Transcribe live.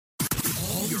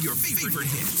your favorite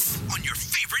hits on your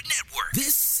favorite network.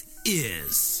 This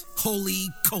is Holy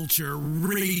Culture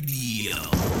Radio.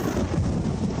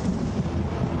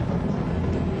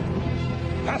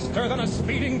 Faster than a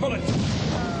speeding bullet.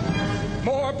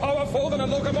 More powerful than a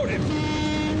locomotive.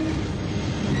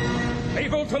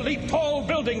 Able to leap tall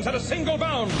buildings at a single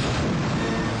bound.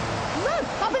 Look,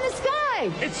 up in the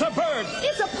sky. It's a bird.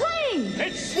 It's a plane.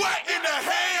 It's... What in the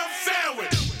ham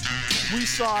sandwich? We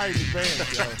sorry in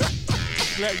advance, yo.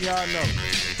 Letting y'all know.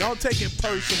 Don't take it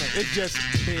personal. It's just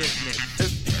business.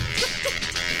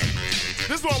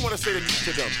 This is what I want to say to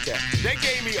them, Cat. They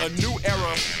gave me a new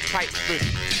era type fit.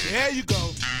 There you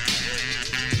go.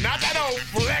 Not that old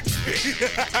flex fit. You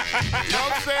know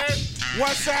what I'm saying?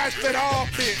 One size fit all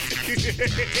fit.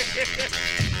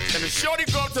 And the shorty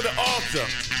go up to the altar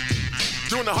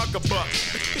doing the huckabuck.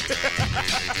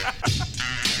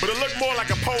 But it looked more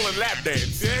like a pole and lap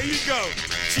dance. There you go.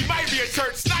 She might be a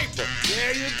church sniper.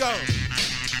 There you go.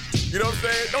 You know what I'm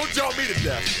saying? Don't jaw me to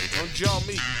death. Don't jaw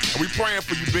me. We praying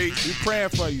for you, B. We praying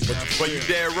for you. But you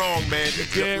dead wrong, man.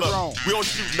 Dead wrong. We don't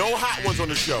shoot no hot ones on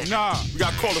the show. Nah. We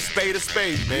got to call a spade,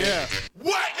 man. Yeah.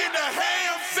 What in the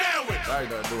ham sandwich? I ain't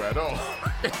nothing to do at all.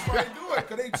 Why they do it?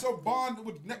 Because they so bonded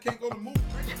with can't go to movie.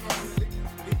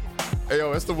 Hey,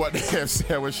 yo, it's the What the Ham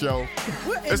Sandwich Show.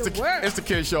 What in the world? It's the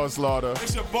Kid Show and Slaughter.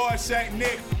 It's your boy Shaq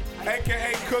Nick,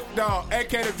 a.k.a. Cook Dog,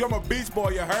 a.k.a. the drummer Beach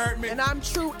Boy, you heard me? And I'm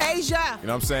True Asia. You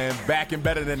know what I'm saying? Back and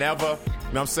better than ever. You know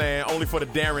what I'm saying? Only for the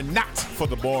daring, not for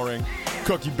the boring.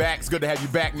 Cook, you back. It's good to have you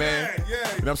back, man. Yeah. You know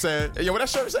what I'm saying? Hey, yo, what that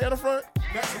shirt say on the front?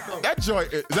 Mexico. That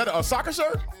joint, is that a soccer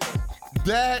shirt?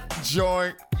 That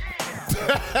joint.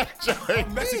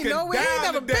 Mexican He ain't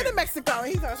never been to Mexico.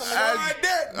 He thought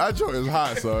something That joint is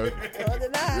hot, son. You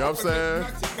know what I'm saying?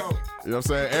 Mexico. You know what I'm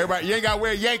saying? Everybody, you ain't got to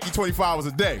wear Yankee 24 hours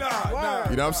a day. Nah.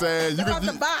 You know what I'm saying? You Out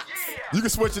the box. can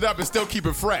switch it up and still keep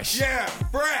it fresh. Yeah,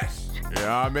 fresh. You know what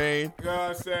I mean? You know what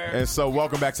I'm saying? And so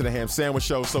welcome back to the Ham Sandwich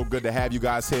Show. So good to have you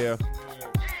guys here.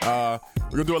 We're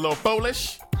going to do a little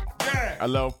Polish. Yeah. A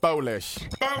little Polish.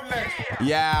 Boneless.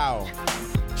 Yow.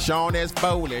 Sean is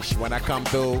foolish. When I come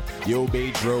through, you'll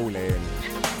be drooling.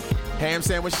 Ham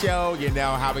Sandwich Show, you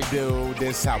know how we do.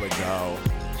 This how it go.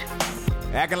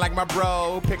 Acting like my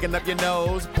bro, picking up your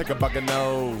nose, pick a bucket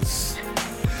nose.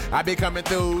 I be coming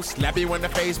through, slap you in the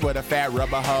face with a fat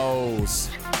rubber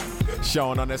hose.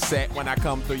 Showing on the set when I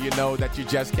come through, you know that you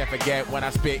just can't forget when I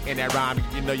spit in that rhyme.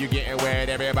 You know you getting wet.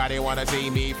 Everybody wanna see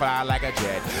me fly like a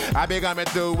jet. I be coming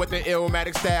through with the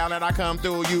Illmatic style, and I come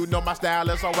through. You know my style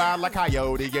is so wild like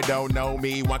Coyote. You don't know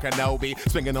me, one Kenobi,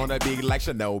 swinging on the beat like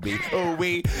Shinobi. Ooh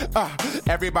wee,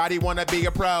 everybody wanna be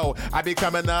a pro. I be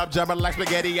coming up, jumping like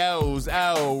SpaghettiOs.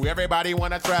 Oh, everybody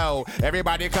wanna throw.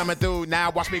 Everybody coming through,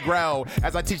 now watch me grow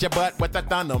as I teach your butt with the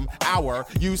Thundum hour.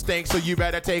 You stink, so you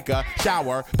better take a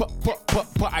shower.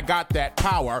 I got that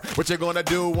power. What you gonna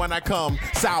do when I come?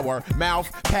 Sour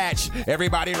mouth patch.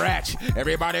 Everybody ratch.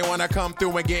 Everybody wanna come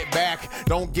through and get back.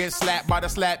 Don't get slapped by the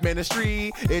slap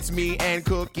ministry. It's me and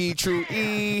Cookie True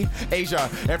E. Asia.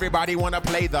 Everybody wanna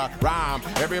play the rhyme.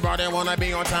 Everybody wanna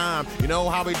be on time. You know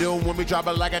how we do when we drop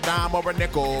it like a dime or a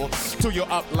nickel. Till you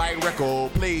up like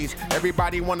Rickle. Please.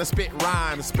 Everybody wanna spit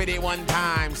rhyme. Spit it one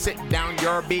time. Sit down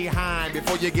your behind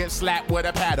before you get slapped with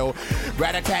a paddle.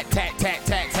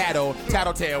 Rat-a-tat-tat-tat-tat-tattle.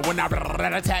 Tattletale when I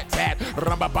rat-a-tat-tat.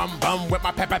 Rumba-bum-bum with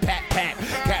my pepper-pat-pat.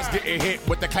 Cats getting hit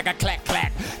with the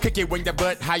clack-a-clack-clack. Kick it when your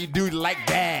butt, how you do like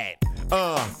that?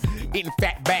 Eating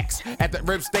fat backs at the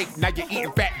rib steak, now you're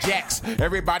eating fat jacks.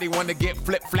 Everybody wanna get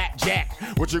flip flat jack.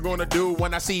 What you gonna do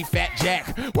when I see Fat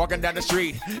Jack walking down the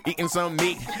street, eating some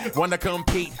meat? Wanna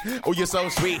compete? Oh, you're so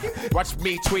sweet. Watch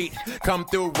me tweet. Come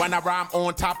through when I rhyme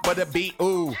on top of the beat.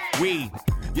 Ooh, wee.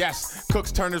 Yes,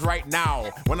 Cook's turn is right now.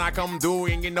 When I come through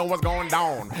and you know what's going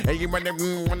down. And you when I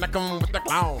come with the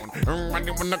clown. When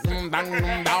I come down.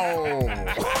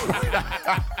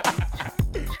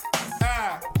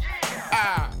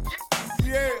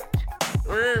 Yeah.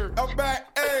 I'm back.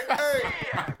 Hey.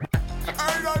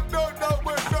 I don't know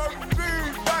what those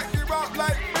dudes back you up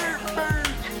like me.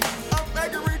 I'm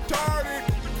acting retarded.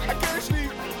 I can't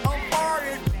sleep. I'm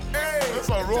farting. Hey. That's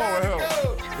all wrong with him.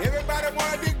 Everybody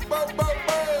wanna dig bo.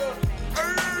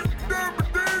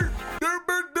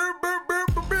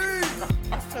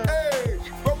 Hey,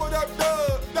 bubble up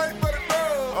dub. Thanks for the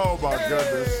dub. Oh my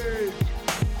goodness.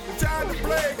 It's time to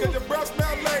play cause your breath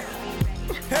smell like.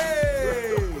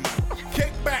 Hey,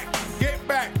 kick back, get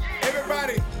back.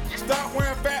 Everybody, stop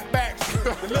wearing fat backs.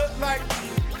 It look like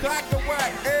clack the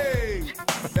whack. Hey,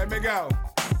 let me go.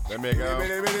 Let me go.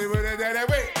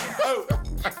 Wait. Oh,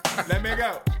 let me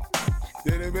go. Oh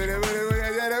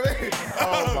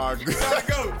my God. Time to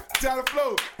go. Time to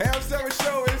flow. Ham 7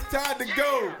 show. It's time to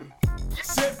go.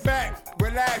 Sit back,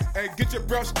 relax, and get your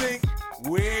breath stink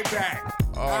way back.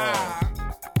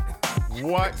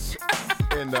 What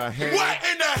in the ham? What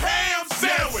in the ham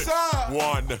sandwich? Yes, sir.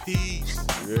 One piece.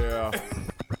 Yeah.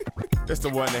 It's the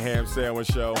One in the Ham Sandwich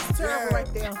Show. Terrible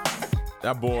right there.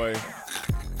 That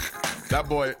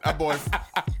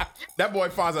boy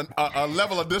finds a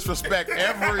level of disrespect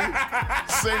every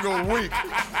single week.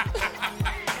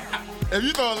 If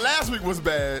you thought last week was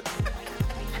bad,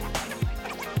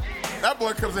 that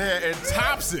boy comes in here and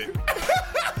tops it.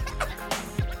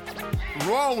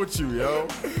 Wrong with you, yo.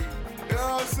 You know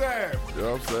what I'm saying? You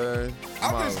know what I'm saying?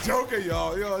 I'm just joking,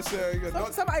 y'all. You know what I'm saying?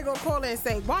 Somebody gonna call in and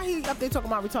say, why he up there talking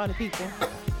about retarded people?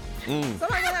 Somebody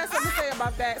gonna have something to say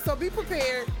about that. So be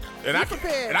prepared. And I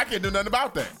can't do nothing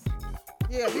about that.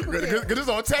 Yeah, be prepared. Because it's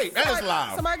on tape and it's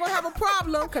live. Somebody gonna have a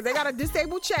problem because they got a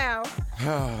disabled child.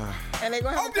 And they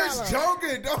gonna have I'm a just problem.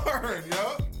 joking, darn,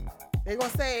 yo. They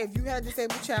gonna say, if you had a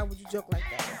disabled child, would you joke like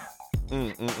that?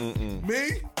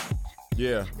 Me?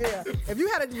 Yeah. Yeah. If you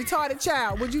had a retarded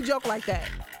child, would you joke like that?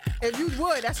 If you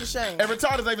would, that's a shame. And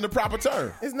retarded is not even the proper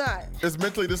term. It's not. It's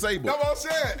mentally disabled. Know what I'm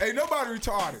saying? Ain't nobody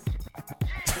retarded.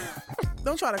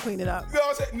 Don't try to clean it up. You know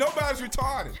what I'm saying? Nobody's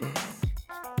retarded.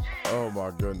 Oh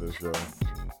my goodness, yo.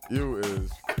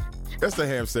 It's the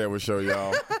Ham Sandwich Show,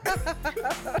 y'all.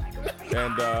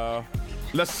 And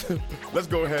let's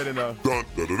go ahead and Dun, dun,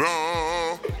 dun,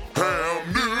 dun.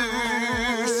 Ham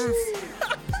news.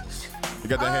 You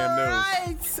got the ham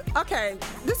news. Right. Okay.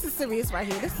 This is serious right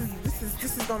here. This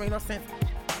is gonna make no sense.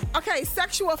 Okay,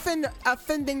 sexual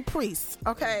offending priest.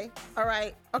 Okay. All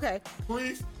right. Okay.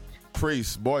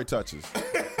 Priest, boy touches.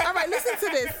 All right, listen to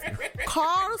this.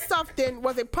 Carl Sufton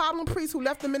was a problem priest who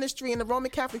left the ministry in the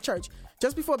Roman Catholic Church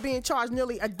just before being charged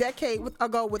nearly a decade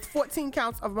ago with 14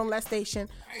 counts of molestation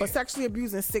for sexually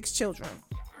abusing 6 children.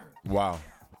 Wow.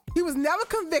 He was never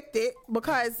convicted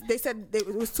because they said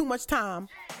it was too much time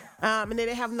and they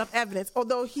didn't have enough evidence.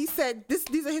 Although he said,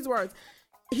 these are his words.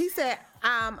 He said,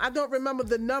 I don't remember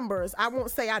the numbers. I won't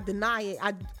say I deny it.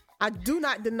 I do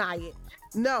not deny it.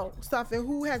 No, Sufton,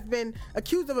 who has been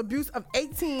accused of abuse of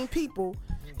 18 people,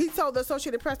 he told the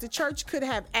Associated Press the church could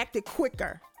have acted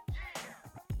quicker.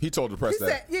 He told the press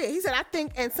that. He said, I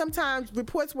think, and sometimes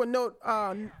reports were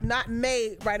not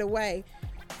made right away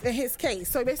in his case.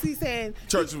 So basically he's saying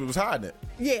church was hiding it.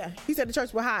 Yeah, he said the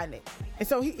church was hiding it. And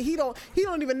so he don't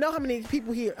even know how many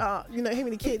people how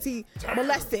many kids he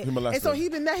molested. And so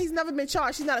he's never been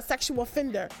charged. He's not a sexual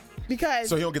offender.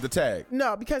 So he don't get the tag?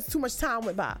 No, because too much time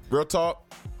went by. Real talk.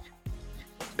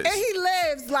 And he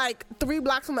lives like 3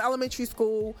 blocks from the elementary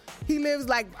school. He lives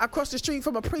like across the street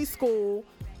from a preschool.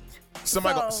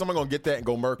 Somebody gonna get that and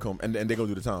go murk him, and they gonna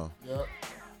do the time. Yep.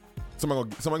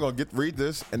 Somebody gonna read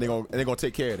this, and they gonna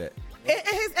take care of that. And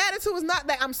his attitude is not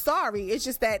that I'm sorry. It's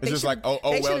just that it's just like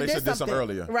they should have did something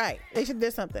earlier. Right? They should have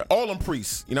did something. All them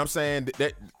priests, you know what I'm saying?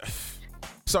 That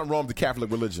something wrong with the Catholic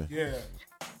religion. Yeah.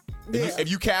 If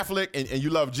you Catholic and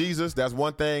you love Jesus, that's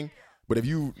one thing. But if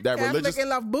you Catholic religious and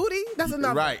love booty, that's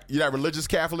another. Right. You're that religious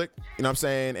Catholic, you know what I'm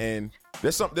saying? And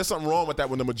there's something wrong with that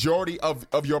when the majority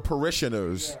of your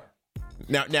parishioners.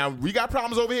 Yeah. Now we got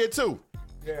problems over here too.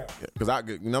 Yeah. Because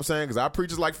you know what I'm saying? Because our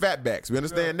preachers like fatbacks. We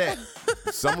understand that.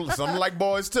 Some like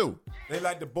boys too. They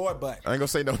like the boy butt. I ain't gonna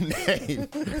say no name. You know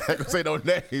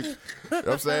what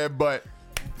I'm saying? But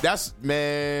that's,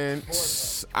 man,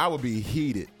 I would be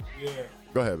heated. Yeah.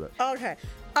 Go ahead, man.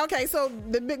 Okay, so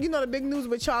the big news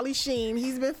with Charlie Sheen,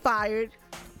 he's been fired.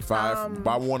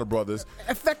 By Warner Brothers.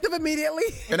 Effective immediately.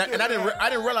 And I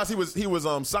didn't realize he was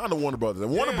signed to Warner Brothers.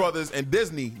 And Warner Brothers and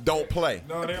Disney don't play.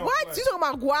 No, they don't what? play. You talking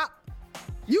about guap?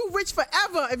 You rich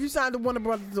forever if you signed to Warner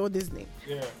Brothers or Disney.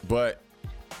 Yeah. But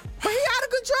he out of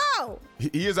control.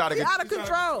 He is out of control. Out of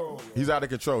control. He's out of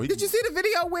control. Did you see the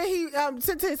video where he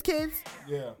sent to his kids?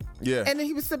 Yeah. Yeah. And then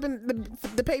he was sipping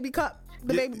the baby cup.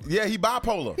 The baby. Yeah, he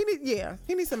bipolar.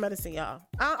 He needs some medicine, y'all.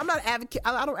 I'm not an advocate.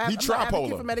 I'm not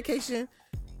advocate for medication.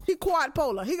 He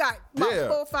quadpolar. He got about 4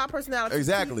 or 5 personalities.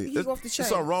 Exactly. He's off the chain. There's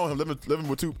something wrong with him living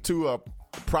with two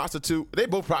prostitutes. They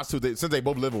both prostitutes since they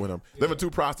both living with him. Living with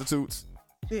 2 prostitutes.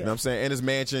 Yeah. You know what I'm saying? In his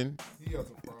mansion.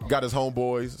 Got his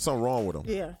homeboys. Something wrong with him.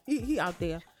 Yeah. He out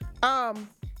there.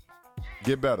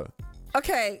 Get better.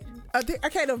 Okay.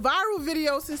 The viral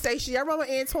video sensation. I remember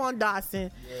Antoine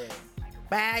Dodson. Yeah.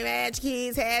 Bad match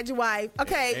kids, had your wife.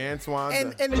 Okay. Antoine.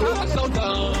 And you are so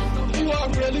dumb. You are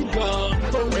really dumb.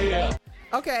 For real.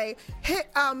 Okay.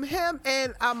 Him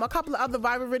and a couple of other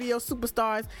viral video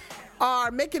superstars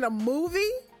are making a movie,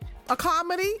 a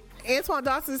comedy. Antoine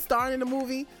Dodson is starring in the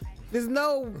movie There's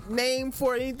no name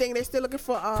for anything. They're still looking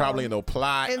for Probably no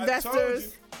plot.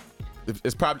 investors.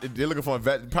 It's probably they're looking for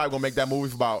probably gonna make that movie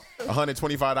for about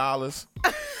 $125.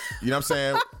 You know what I'm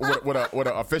saying? with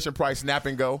a efficient price, snap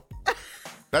and go.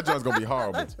 That joint's gonna be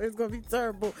horrible. It's gonna be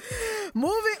terrible.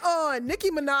 Moving on,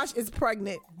 Nicki Minaj is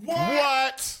pregnant.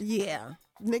 What? Yeah,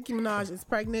 Nicki Minaj is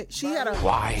pregnant. She had a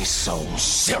Why so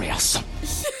serious?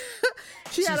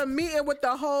 she had a meeting with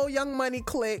the whole Young Money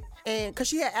clique, and because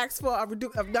she had asked for a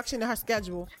reduction in her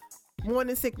schedule,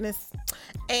 morning sickness,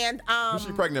 and Who's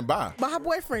she pregnant by? her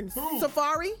boyfriend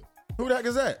Safari. Who the heck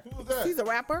is that? Who's that? He's a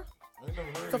rapper. I ain't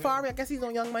never heard Safari. I guess he's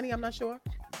on Young Money. I'm not sure.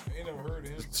 of him. I ain't never heard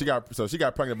of him. She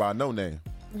got pregnant by a no name.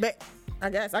 But I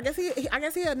guess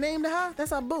he had named her.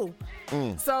 That's her boo.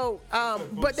 So,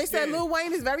 but they said Lil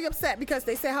Wayne is very upset because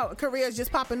they said her career is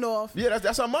just popping off, Yeah,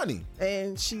 that's her money.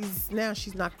 and she's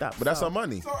knocked up. But that's her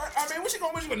money. So I mean, what she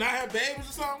gonna not have babies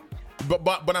or something?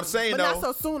 But I'm saying But though. not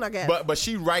so soon, I guess. But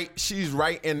she's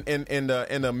right in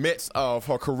the midst of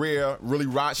her career really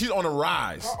rise. She's on a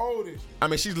rise. How old is she? I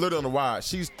mean, she's literally on the rise.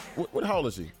 She's what how old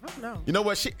is she? I don't know. You know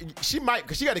what? She might,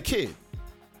 because she got a kid.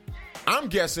 I'm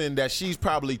guessing that she's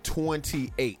probably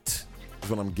 28. Is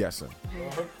what I'm guessing.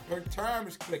 Her time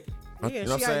is clicking. Yeah, You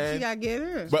know what I'm she saying? got to get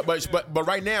in. But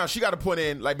right now she got to put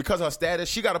in, like, because of her status,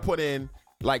 she got to put in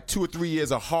like 2 or 3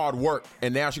 years of hard work,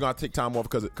 and now she's gonna take time off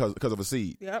because of a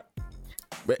seed. Yep.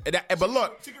 But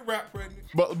look, She can rap pregnant.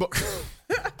 but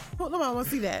Well, nobody want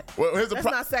to see that. well, here's the That's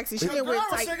not sexy. She Your didn't girl wear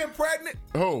was tight. singing pregnant.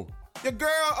 Who? Your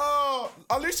girl,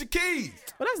 Alicia Keys.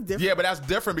 Well, that's different. Yeah, but that's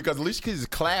different because Alicia Keys is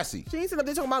classy. She ain't sitting up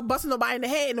there talking about busting nobody in the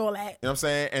head and all that. You know what I'm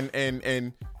saying?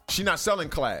 And she's not selling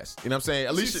class. You know what I'm saying?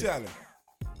 Alicia. She's selling.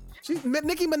 She's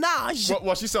Nicki Minaj.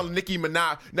 Well, she's selling Nicki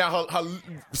Minaj. Now, her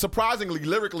surprisingly,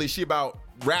 lyrically, she about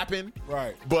rapping.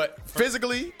 Right. But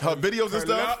physically, her videos her and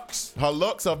stuff, looks. her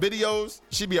looks, her videos,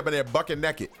 she be up in there bucket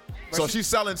naked. So she's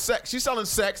selling sex. She's selling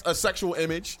sex, a sexual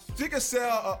image. She can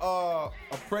sell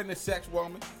a pregnant sex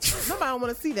woman, Nobody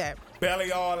want to see that.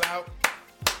 belly all out,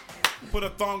 put a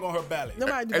thong on her belly.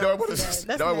 Nobody do Hey, not don't want to see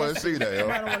that. nobody want to see that, yo.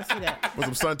 Nobody don't want to see that. Put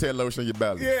some suntan lotion on your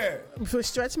belly. Yeah. For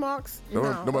stretch marks?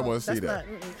 Nobody wanna see that's that.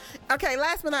 not- okay,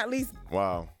 last but not least,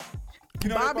 Wow. You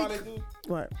know Bobby- what they probably do?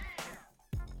 what?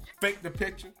 Fake the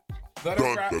picture. Let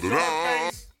her rap. Show her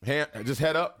face. Hand, just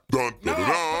head up. Dun, No, dun,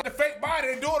 dun, put the fake body.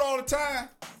 They do it all the time.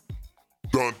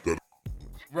 dun, dun.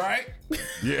 Right?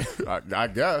 Yeah, I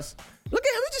guess. Look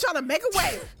at him. He's just trying to make a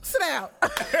way. Sit down.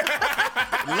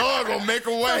 Lord gonna make a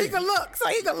So he way. can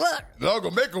look. Lord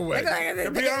gonna make a way.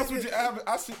 To be honest with you,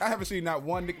 I haven't seen not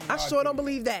one Nicki Minaj I sure don't video.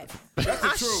 believe that. That's the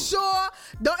I truth. sure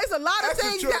don't. It's a lot of That's the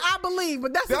things truth. that I believe,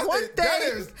 but that's the That's one the- thing that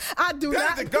is- I do not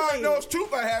That's the God believe. knows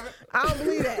truth. I haven't. I don't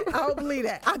believe that. I don't believe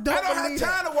that. I don't I don't have believe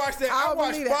time that. to watch that. I I don't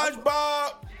watch believe that.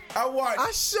 SpongeBob. I watch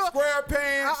I sure-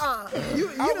 SquarePants. You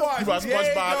I don't- watch You watch Diego.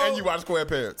 SpongeBob and you watch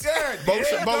SquarePants. Yeah, both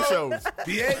Diego. shows.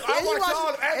 Diego. I And you watch all.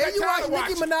 watch, I and ain't you got time watch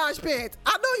to Nicki watch. Minaj pants.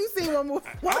 I know you seen one movie.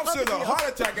 I'm sure the heart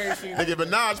attack I ain't seen that. Nicki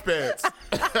Minaj pants.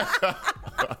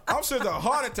 I'm sure the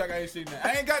heart attack I ain't seen that.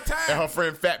 I ain't got And time. her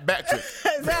friend Fat Patrick.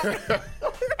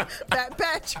 That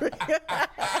Patrick.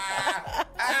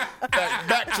 Fat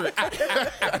Patrick.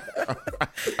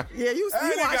 Yeah, you I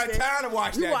ain't watched got it. time to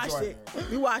watch You that watched joint.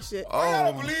 it. You watched it. I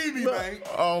don't believe me, Look. man.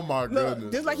 Oh my Look,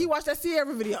 goodness. just like you watched that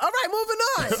Sierra video. All right, moving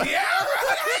on. Yeah.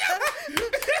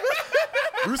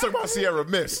 We was talking about Sierra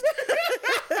Mist.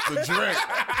 The drink.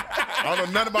 I don't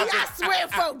know nothing about I swear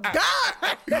for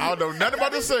God. I don't know nothing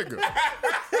about the singer.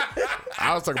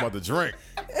 I was talking about the drink.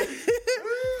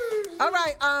 All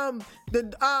right.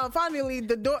 Finally,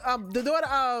 the daughter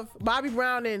of Bobby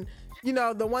Brown and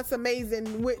the once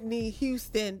amazing Whitney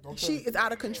Houston. She is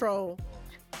out of control.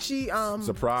 She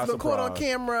Surprise, was caught on surprise.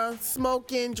 camera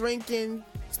smoking, drinking,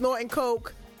 snorting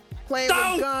coke, playing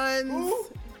with guns.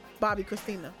 Bobby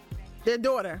Christina, their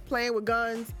daughter, playing with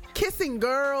guns, kissing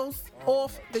girls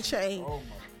off the chain. All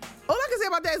I can say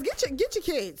about that is get your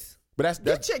kids. But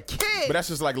Get your kids. But that's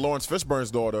just like Lawrence Fishburne's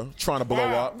daughter trying to blow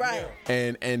up, Right.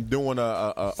 And doing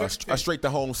a straight to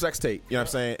home sex tape. You know what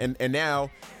I'm saying? And now,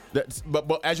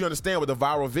 but as you understand with the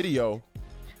viral video,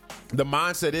 the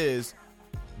mindset is,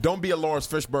 don't be a Lawrence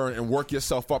Fishburne and work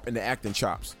yourself up into acting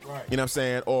chops. Right. You know what I'm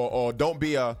saying? Or don't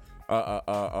be a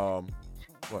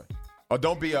what? Or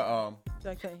don't be a I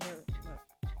can't hear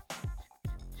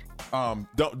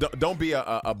it. don't be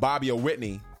a Bobby or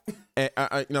Whitney. And, you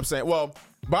know what I'm saying? Well,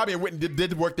 Bobby and Whitney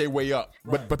did work their way up,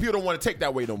 but people don't want to take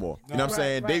that way no more. You know what I'm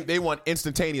saying? Right. They want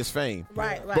instantaneous fame.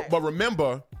 Right. But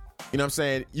remember, you know what I'm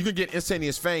saying? You can get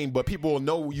instantaneous fame, but people will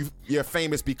know you're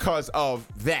famous because of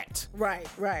that. Right.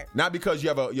 Not because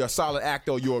you're a solid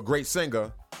actor or you're a great singer. You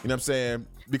know what I'm saying?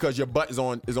 because your butt is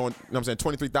on, you know what I'm saying,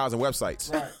 23,000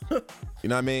 websites. Right. You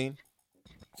know what I mean?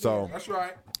 So That's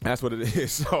right. that's what it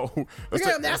is. So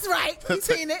That's right. He's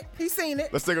seen it. He's seen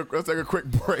it. Let's take a quick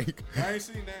break. I ain't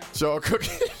seen that. Sean Cook.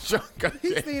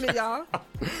 He's seen it, y'all.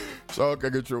 Sean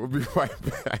Cook and True. We'll be right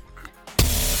back.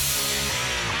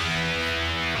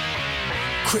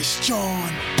 Chris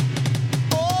John.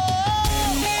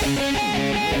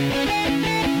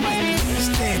 Michael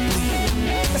Stanley.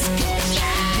 Let's go.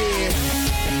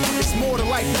 Yeah, it's more to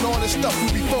life than all the stuff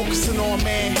we be focusing on,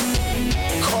 man.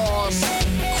 Cars,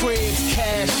 cribs,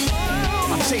 cash.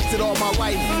 I chased it all my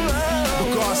life,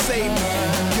 but God saved me.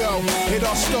 Yo, it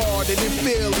all started in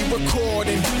Philly,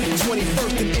 recording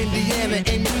 21st in Indiana,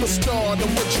 aiming for stardom.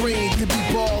 A dream to be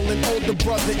ballin'. Older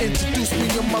brother introduced me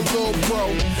to my little bro.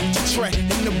 To track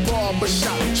in the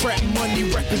barbershop, trap money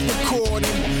records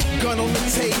recording. Gun on the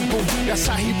table, that's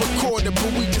how he recorded.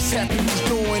 But we just happy he's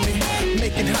doing it.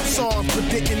 Making hot songs, but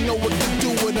didn't know what to do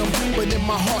with them. But in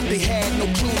my heart, they had no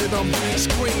clue to them.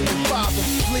 Screaming, Father,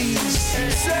 please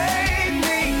save me.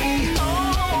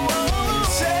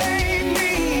 Save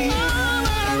me.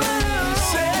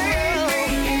 Save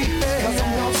me. 'Cause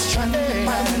I'm lost trying to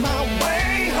find my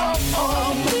way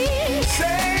home.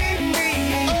 Save me.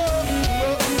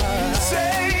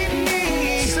 Save me.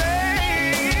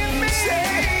 Save me.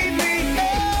 Save me.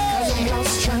 'Cause I'm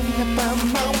lost trying to find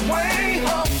my way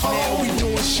home. Now we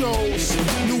doing shows,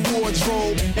 new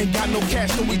wardrobe, ain't got no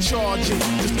cash, so we charging.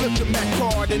 Just flip the Mac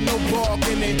card and no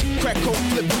bargaining. Crack coke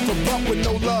flipping for buck with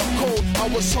no love code. I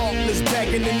was heartless,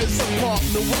 bagging in this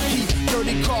apartment with key,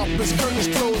 dirty carpets, curtains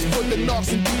closed for the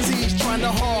knocks and BTs trying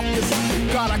to hawk us.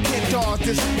 God, I can't dodge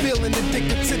this, feeling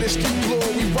addicted to the street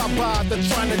glory. Why bother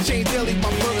trying to change daily? My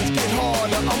burdens get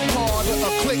harder. I'm part of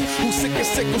a clique who's sick and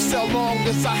sickle cell long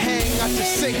as I hang. I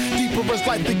just sink deeper as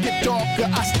life to get darker.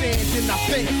 I stand and I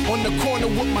think on the corner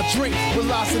with my drink,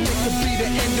 realizing it could be the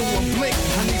end of one blink.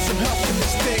 I need some help in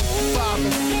this thing,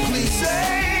 Father, please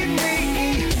save me.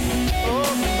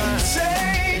 Oh my,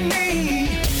 save me.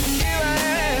 Here I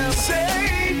am,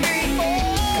 save me.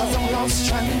 'Cause I'm lost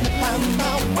trying to find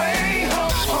my way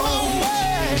home.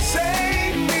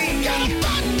 Save me. Gotta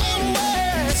find my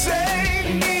way. Save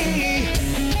me.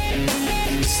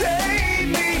 Save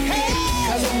me.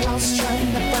 'Cause I'm lost trying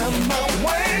to find my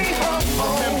way home.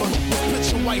 Remember,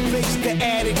 picture white base, the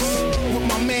addicts. With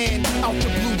my man out the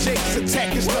Blue Jays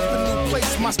attacking stuff a new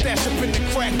place. My stash up in the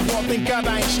crack wall. Thank God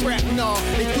I ain't strapped, nah.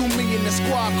 They threw me in the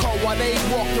squad car while they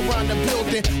walked around the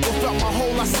building. Without my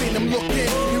hole, I seen him look in.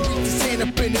 He reached his hand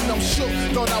up in and I'm shook.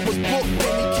 Thought I was booked,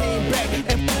 then he came back.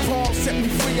 Empty palms set me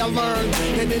free, I learned.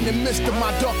 And in the midst of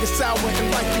my darkest hour,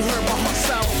 and like you heard my heart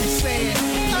sourly saying,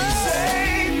 please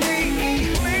save me.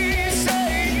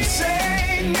 Please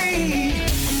save me.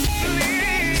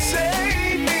 Please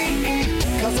save me.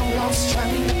 'Cause I'm lost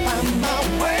trying to find my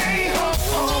way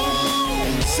home.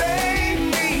 Save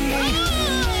me.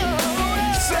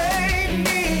 Save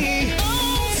me.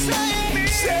 Save me.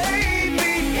 Save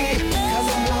me. 'Cause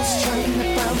I'm lost trying to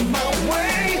find my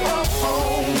way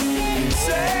home.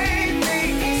 Save me.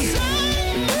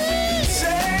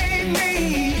 Save me.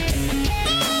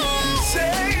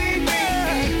 Save me.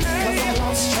 'Cause I'm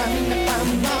lost trying to find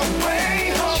my way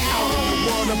home. The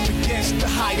world up against the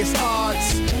highest odds,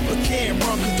 but can't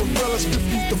run 'cause the realest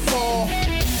refuse to fall.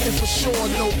 And for sure,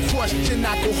 no question, I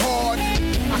go hard.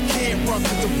 I can't run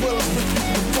 'cause the realest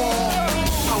refuse to fall.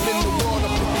 Out in the world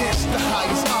up against the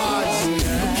highest odds,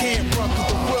 but can't run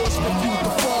 'cause the realest refuse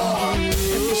to fall.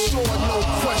 And for sure, no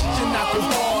question, I go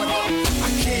hard. I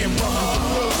can't run 'cause the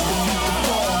realest refuse to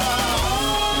fall.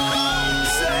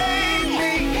 Save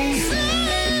me.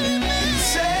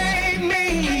 Save me.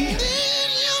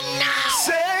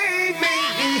 Save me.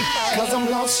 'Cause I'm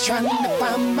lost trying to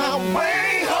find my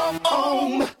way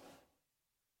home.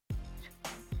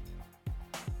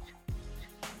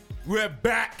 We're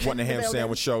back. Wanting a ham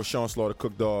sandwich show. Sean Slaughter,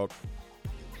 Cook Dog,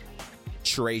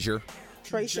 Treasure.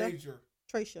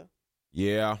 Tracia.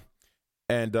 Yeah,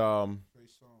 and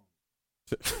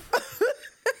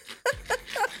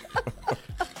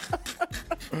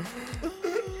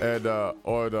and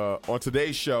on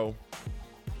today's show,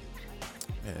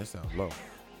 man, that sounds low.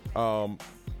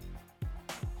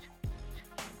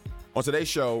 On today's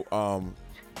show,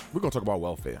 we're gonna talk about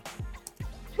welfare.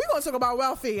 We're going to talk about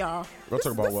welfare, y'all. We're gonna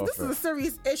talk about This welfare. is a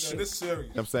serious issue. Yeah, this is serious. You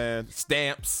know what I'm saying?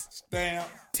 Stamps,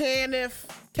 TANF,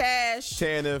 cash.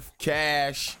 TANF,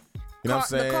 cash. You know what I'm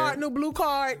saying? The card, new blue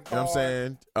card. You know what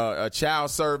I'm saying?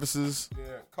 Child services. Yeah,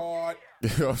 card. You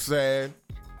know what I'm saying?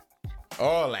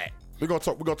 All that. We're gonna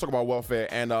talk about welfare,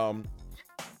 and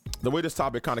the way this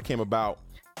topic kind of came about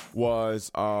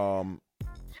was me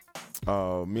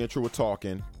and True were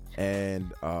talking,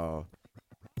 And I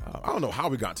don't know how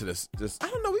we got to this. I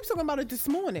don't know. We were talking about it this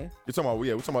morning. We're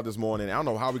talking about this morning. I don't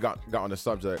know how we got on the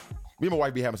subject. Me and my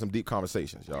wife be having some deep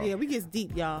conversations, y'all. Yeah, we get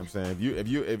deep, y'all. I'm saying if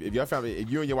you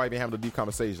and your wife be having a deep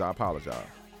conversation, I apologize.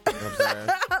 You know what I'm saying?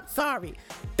 Sorry.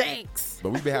 Thanks. But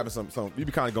we be having we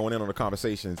be kind of going in on the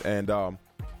conversations, and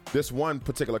this one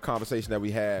particular conversation that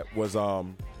we had was I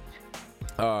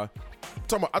think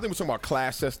we're talking about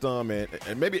class system and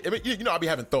maybe I'll be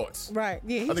having thoughts. Right.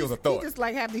 Yeah. I think it was a thought. He just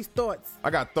like have these thoughts. I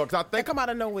got thoughts. They come out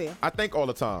of nowhere. I think all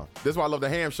the time. This is why I love the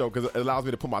Ham Show, because it allows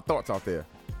me to put my thoughts out there.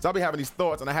 So I'll be having these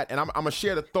thoughts, and I'm gonna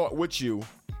share the thought with you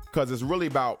because it's really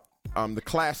about the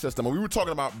class system. And we were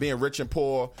talking about being rich and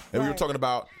poor, and we were talking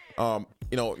about how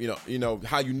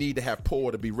you need to have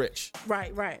poor to be rich. Right.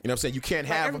 You know what I'm saying? You can't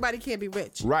have everybody can't be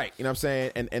rich. Right. You know what I'm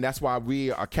saying? And that's why we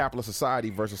are a capitalist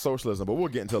society versus socialism. But we'll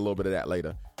get into a little bit of that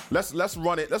later. Let's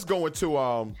run it. Let's go into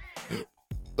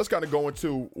let's kind of go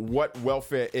into what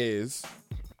welfare is,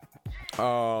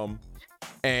 and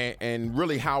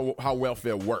really how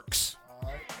welfare works. All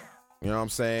right. You know what I'm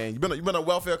saying? You been on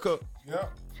welfare, Cook?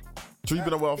 Yep. So you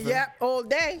been on welfare? Yep, all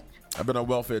day. I've been on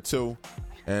welfare too.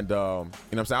 And you know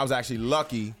what I'm saying? I was actually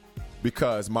lucky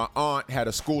because my aunt had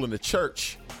a school in the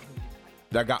church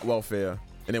that got welfare,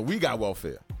 and then we got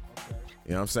welfare. Okay.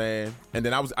 You know what I'm saying? And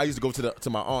then I used to go to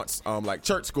my aunt's like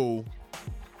church school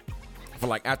for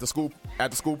like after school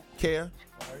care. Right.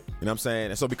 You know what I'm saying?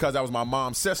 And so because that was my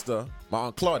mom's sister, my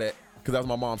Aunt Claudette, because that was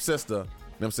my mom's sister,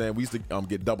 you know what I'm saying, we used to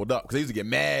get doubled up because they used to get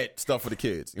mad stuff for the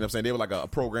kids. You know what I'm saying? They were like a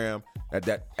program at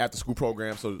that after school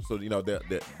program, so you know they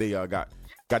got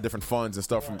different funds and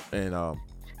stuff, and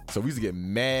so we used to get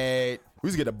mad. We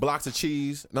used to get the blocks of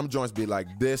cheese, and them joints be like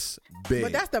this big.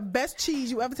 But that's the best cheese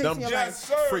you ever tasted in your life.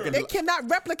 Sir. They cannot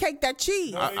replicate that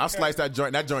cheese. I slice that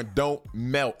joint. That joint don't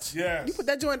melt. Yes. You put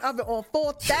that joint oven on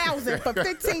 4,000 for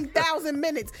 15,000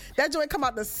 minutes. That joint come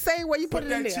out the same way you put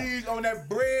it in there. Put that cheese on that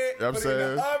bread. You know what I'm put it in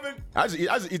saying? the oven. I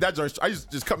just eat that joint. I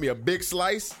just cut me a big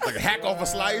slice, like a hack off a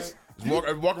slice.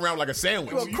 Walk around like a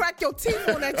sandwich. You'll crack your teeth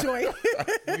on that joint.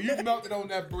 When you melt it on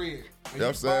that bread, You know what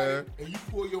I'm saying? And you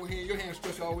pull your hand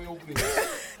stretch all the way over there.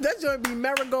 That joint be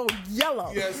marigold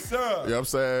yellow. Yes, sir. You know what I'm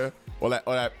saying? Or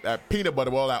that peanut butter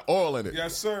with all that oil in it.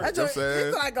 Yes, sir. That You know joint what I'm saying?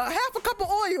 it's like a half a cup of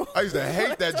oil. I used to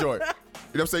hate that joint. You know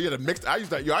what I'm saying? You had to mix. I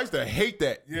used to hate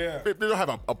that. Yeah. They don't have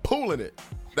a pool in it.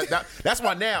 That's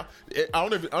why now. I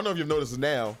don't know if you've noticed this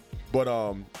now, but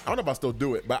I don't know if I still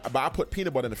do it. But I put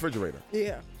peanut butter in the refrigerator. Yeah.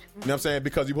 You know what I'm saying?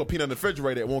 Because you put peanut in the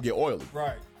refrigerator, it won't get oily.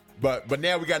 Right. But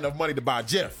now we got enough money to buy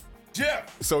Jif.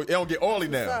 So it don't get oily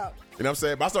now. up? You know what I'm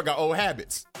saying? But I still got old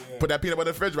habits. Yeah. Put that peanut butter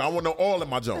in the refrigerator. I don't want no oil in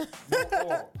my junk. No oil. You know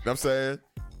what I'm saying?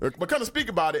 But kind of speak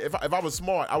about it. If I was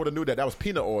smart, I would have knew that was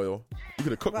peanut oil. You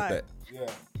could have cooked Right. with that. Yeah. You know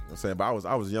what I'm saying? But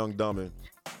I was young, dumb, and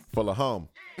full of hum.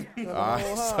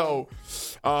 So,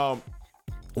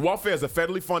 welfare is a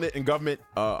federally funded and government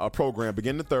program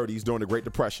beginning in the 30s during the Great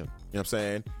Depression. You know what I'm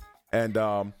saying? And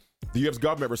the U.S.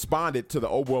 government responded to the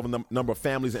overwhelming number of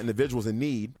families and individuals in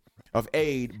need of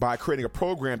aid by creating a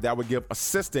program that would give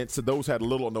assistance to those who had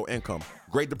little or no income.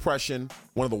 Great Depression,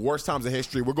 one of the worst times in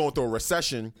history. We're going through a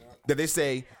recession that they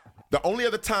say the only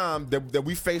other time that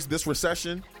we faced this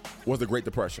recession was the Great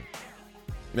Depression. You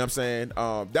know what I'm saying?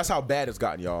 That's how bad it's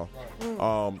gotten, y'all.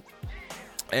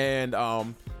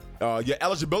 Your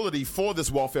eligibility for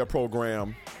this welfare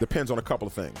program depends on a couple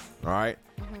of things. All right,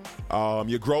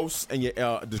 your gross and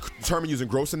your determined using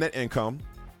gross and net income,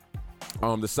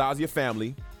 the size of your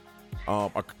family.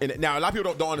 And now a lot of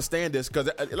people don't understand this because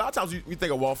a lot of times you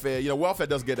think of welfare. You know, welfare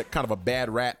does get kind of a bad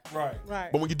rap. Right.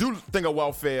 Right. But when you do think of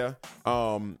welfare,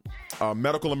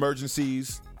 medical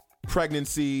emergencies,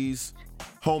 pregnancies,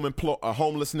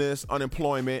 homelessness,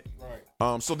 unemployment.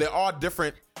 Right. So there are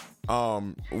different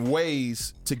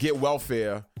ways to get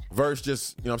welfare versus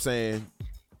just, you know what I'm saying,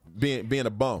 being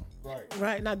a bum. Right.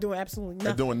 Right. Not doing absolutely nothing.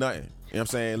 And doing nothing. You know what I'm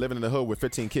saying? Living in the hood with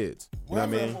 15 kids. You know what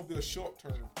I Welfare mean? supposed to be a short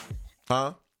term.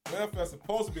 Huh? Welfare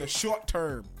supposed to be a short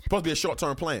term. Supposed to be a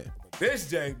short-term plan. This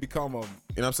Jay become a. You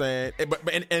know what I'm saying?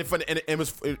 And it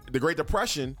was the Great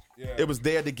Depression. Yeah. It was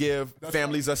there to give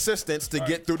families assistance to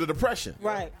get through the depression.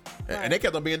 Right. And they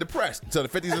kept on being depressed until the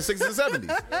 50s and 60s and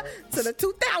 70s. To the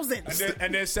 2000s.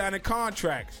 And then signing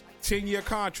contracts, 10-year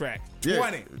contracts, 20.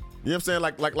 Yeah. You know what I'm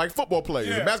saying? Like football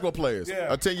players and basketball players.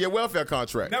 Yeah. A 10-year welfare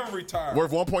contract. Never retire.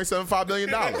 Worth $1.75 billion.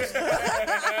 You know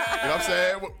what I'm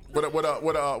saying?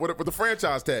 With the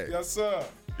franchise tag. Yes, sir.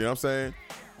 You know what I'm saying?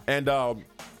 And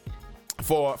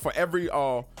for every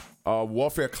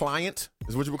welfare client,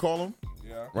 is what you would call them,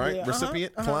 Yeah. right? Yeah,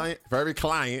 Recipient, client. For every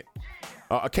client,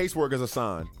 a caseworker is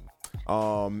assigned.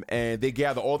 And they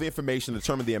gather all the information to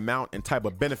determine the amount and type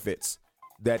of benefits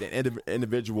that an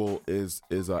individual is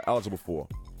eligible for.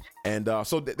 And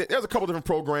so there's a couple different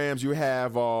programs. You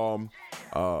have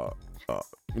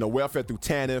welfare through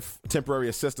TANF, temporary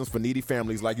assistance for needy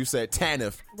families. Like you said,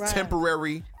 TANF, Right.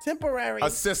 temporary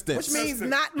assistance. Which means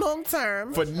not long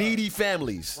term. For needy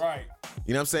families. Right.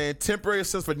 You know what I'm saying? Temporary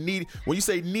assistance for needy. When you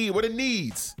say need, what are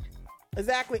needs?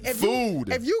 Exactly. Food.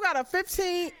 If you got a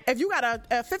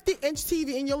 50-inch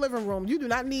TV in your living room, you do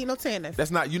not need no TANF.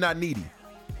 You're not needy.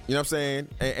 You know what I'm saying?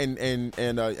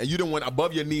 And you don't want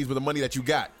above your needs with the money that you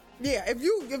got. Yeah, if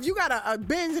you got a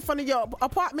Benz in front of your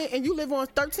apartment and you live on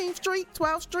 13th Street,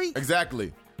 12th Street.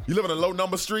 Exactly. You live on a low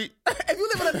number street. If you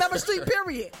live on a number street,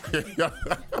 period.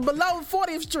 Below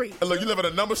 40th Street. Look, you live on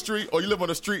a number street or you live on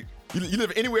a street. You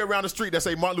live anywhere around the street that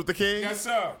say Martin Luther King. Yes,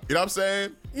 sir. You know what I'm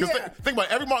saying? Yeah. Think about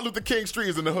it, every Martin Luther King street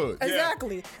is in the hood.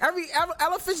 Exactly. Every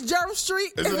Ella Fitzgerald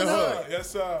Street is in the hood.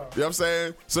 Yes, sir. You know what I'm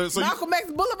saying? So Malcolm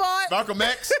X Boulevard. Malcolm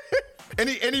X.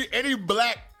 any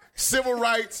black civil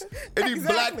rights, any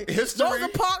black history. Rosa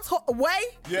Parks Way.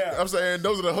 Yeah. You know what I'm saying?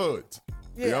 Those are the hoods.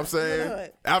 Yeah, you know what I'm saying?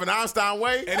 Alvin Einstein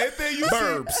Way. And anything you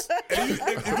Burbs. see,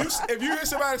 if you hear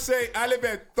somebody say, I live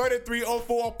at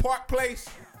 3304 Park Place,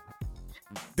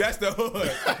 that's the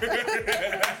hood.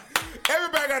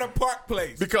 Everybody got a Park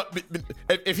Place. Because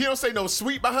if he don't say no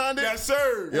suite behind it. Yes,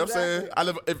 sir. You know what I'm saying? I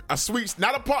live a suite,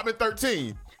 not apartment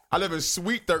 13. I live in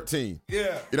suite 13. Yeah. You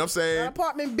know what I'm saying?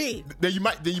 Apartment B. Then you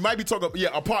might be talking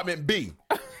about, apartment B.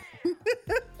 You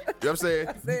know what I'm saying?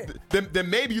 Then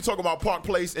maybe you talk about Park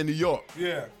Place in New York.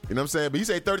 Yeah. You know what I'm saying? But you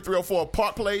say 3304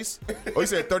 Park Place, or you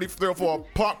said 3304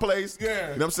 Park Place. Yeah. You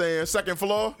know what I'm saying? Second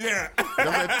floor. Yeah. You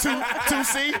know what I'm saying?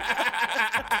 2C. You know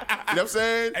what I'm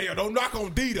saying? Hey, yo, don't knock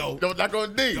on D, though. Don't knock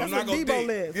on D. That's where Debo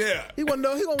lives. Yeah. He gonna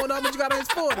know how much you got on his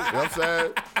 40. You know what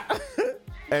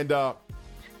I'm saying?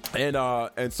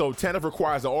 And so TANF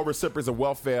requires that all recipients of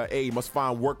welfare aid must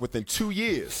find work within 2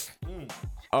 years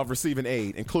of receiving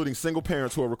aid, including single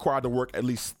parents who are required to work at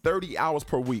least 30 hours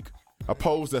per week,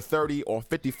 opposed to 30 or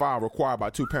 55 required by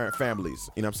two-parent families.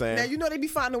 You know what I'm saying? Now, they be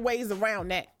finding ways around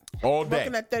that. All day.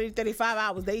 Working at 30, 35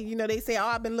 hours. They say,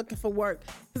 I've been looking for work.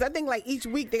 Because I think like each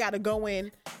week they got to go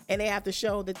in and they have to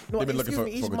show that,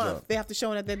 each month, they have to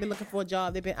show that they've been looking for a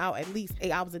job. They've been out at least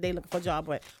 8 hours a day looking for a job.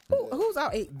 But who's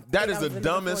out 8 That eight is the hours a day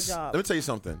dumbest. looking for a job? Let me tell you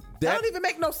something. That don't even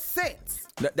make no sense.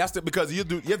 That's because you have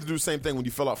to do the same thing when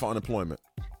you fill out for unemployment.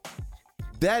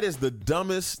 That is the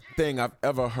dumbest thing I've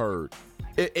ever heard.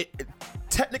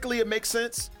 Technically, it makes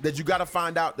sense that you got to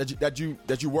find out that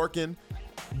you working,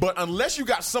 but unless you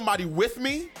got somebody with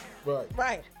me,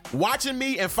 right, watching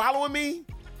me and following me,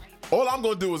 all I'm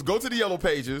gonna do is go to the yellow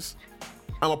pages.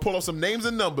 I'm gonna pull up some names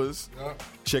and numbers.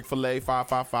 Chick-fil-A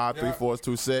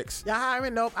 555-3426. Y'all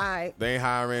hiring? Nope. All right. They ain't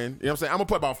hiring. You know what I'm saying? I'm gonna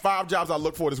put about 5 jobs I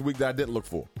looked for this week that I didn't look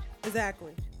for.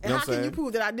 Exactly. And You know how what I'm can you saying?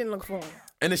 prove that I didn't look for them?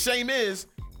 And the shame is,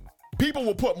 people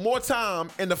will put more time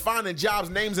into finding jobs,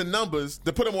 names, and numbers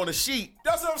to put them on a sheet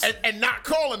That's what I'm saying. and not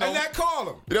calling them. And not call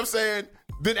them. You know what I'm saying?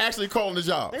 Than actually calling the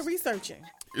jobs. They're researching.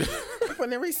 They're putting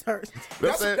their research.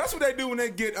 That's what they do when they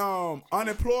get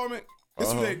unemployment.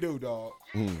 That's what they do, dog.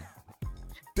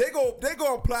 They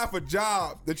go apply for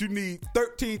jobs that you need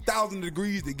 13,000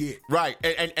 degrees to get. Right.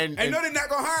 And no, they're not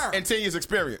gonna hire. And 10 years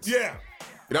experience. Yeah.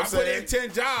 You know what I'm put saying? in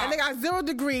 10 jobs. And they got 0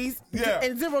 degrees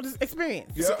and 0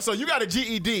 experience. Yeah. So you got a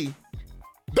GED.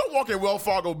 Don't walk in Wells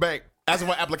Fargo Bank asking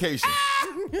for an application.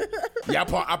 Yeah,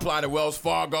 I applied to Wells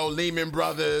Fargo, Lehman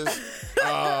Brothers. You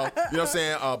know what I'm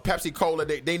saying? Pepsi Cola.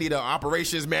 They need an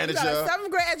operations manager. You got a 7th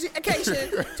grade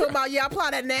education. Talking about, I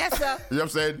applied at NASA. You know what I'm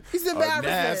saying? He's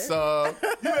embarrassing. NASA.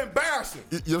 You embarrassing.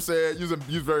 You know what I'm saying?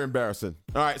 You're very embarrassing.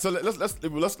 All right, so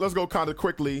let's go kind of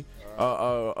quickly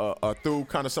through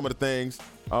kind of some of the things.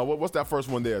 What's that first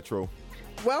one there, Tro?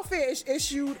 Welfare is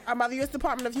issued by the U.S.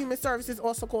 Department of Human Services,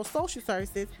 also called Social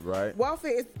Services. Right.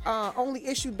 Welfare is only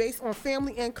issued based on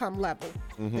family income level.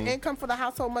 Mm-hmm. The income for the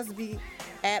household must be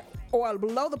at or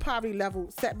below the poverty level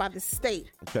set by the state.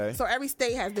 Okay. So every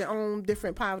state has their own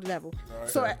different poverty level.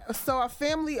 Right. So a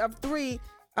family of 3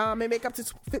 may make up to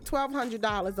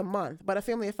 $1,200 a month, but a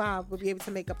family of 5 will be able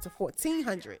to make up to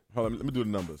 $1,400. Hold on, let me do the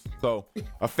numbers. So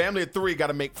a family of 3 got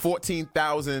to make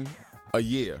 $14,000 a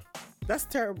year. That's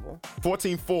terrible.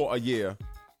 $14,400 a year,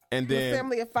 and then a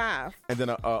family of 5. and then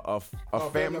a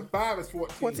family of 5 is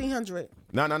 1,400.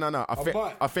 No.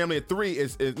 A family of 3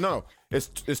 is it's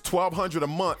 $1,200 a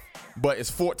month, but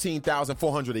it's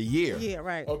 $14,400 a year. Yeah,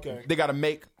 right. Okay. They got to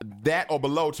make that or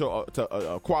below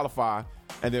to qualify,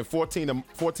 and then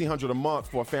 $1,400 a month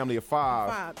for a family of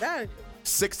 5. That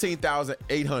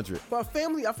 $16,800 for a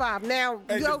family of 5. Now,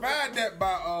 and divide that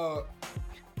by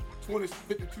 52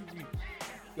 weeks.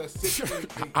 That's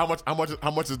 16. How much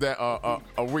is that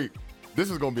a week? This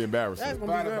is gonna be embarrassing. That's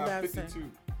gonna be real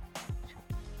embarrassing.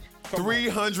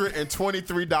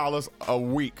 323 a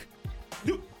week.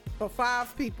 For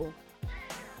 5 people.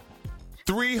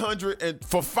 300 and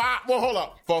for 5. Well, hold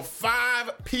up. For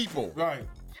 5 people. Right.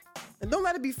 And don't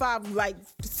let it be 5, like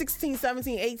 16,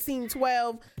 17, 18,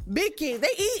 12. Big kids,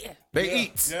 they eat. They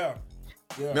eat. Yeah.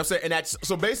 You know what I'm saying? And that's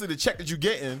so basically the check that you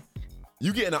getting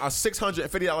a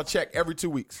 $650 check every 2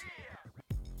 weeks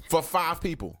for 5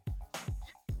 people.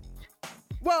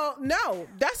 Well, no,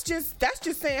 that's just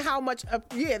saying how much. How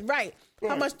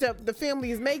much the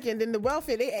family is making. Then the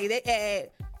welfare they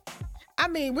add. I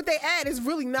mean, what they add is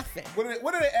really nothing. What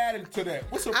are they adding to that?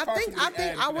 What's the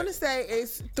I want to say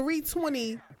it's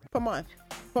 $320 per month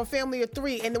for a family of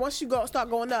 3, and then once you start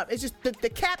going up, it's just the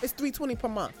cap is $320 per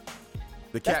month.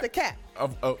 That's the cap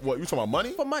of what you talking about?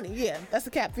 Money? For money, yeah, that's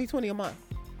the cap, $320 a month.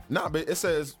 Nah, but it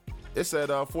said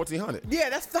 $1,400. Yeah,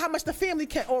 that's how much the family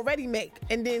can already make,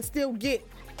 and then still get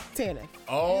Tanner.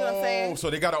 Oh, you know what I'm saying? So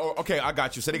they gotta. Okay, I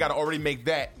got you. So they gotta already make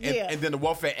that, and then the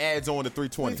welfare adds on to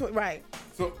 $320. Right.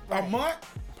 So a month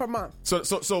per month.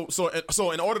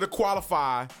 So in order to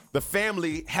qualify, the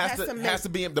family has to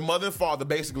be the mother and father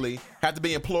basically have to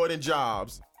be employed in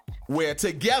jobs where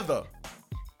together.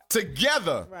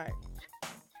 Right.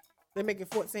 They make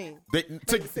it 14.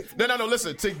 No.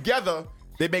 Listen, together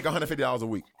they make $150 a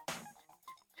week.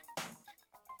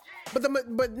 But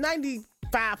 95%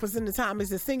 of the time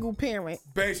it's a single parent.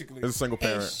 Basically, it's a single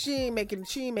parent. And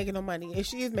she ain't making no money. If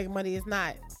she is making money, it's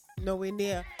not nowhere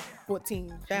near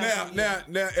 $14,000.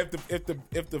 Now,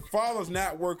 if the father's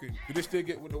not working, do they still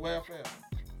get with the welfare?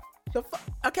 If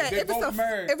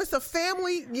it's a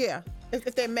family, yeah.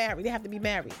 If they're married, they have to be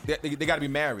married. They got to be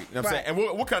married. You know what I'm saying? And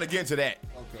we'll kind of get into that. Okay.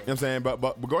 You know what I'm saying? But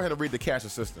go ahead and read the cash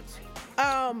assistance.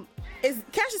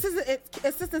 Cash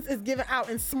assistance is given out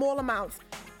in small amounts.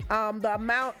 The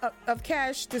amount of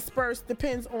cash dispersed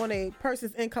depends on a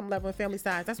person's income level and family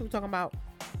size. That's what we're talking about.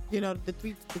 You know, the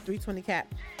 320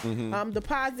 cap. Mm-hmm.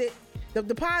 The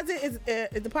deposit is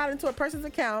deposited into a person's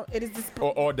account. It is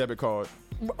or debit card.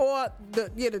 Or the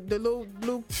little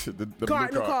blue the card.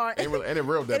 Blue card. Ain't a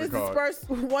real debit card. It is dispersed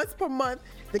once per month.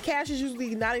 The cash is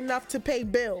usually not enough to pay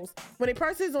bills. When a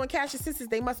person is on cash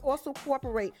assistance, they must also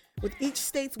cooperate with each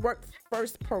state's Work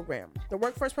First program. The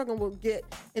Work First program will get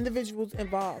individuals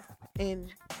involved in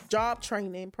job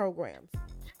training programs.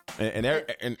 And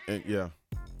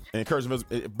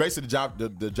encouragement. Basically,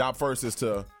 the job first is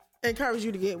to encourage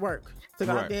you to get work, to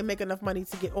go out there and make enough money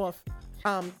to get off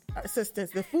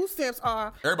assistance. The food stamps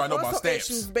are everybody know about stamps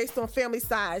issues based on family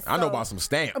size. I know about some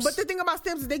stamps, but the thing about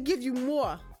stamps is they give you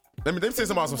more. Let me say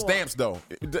something about some stamps though,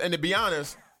 and to be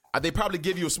honest, they probably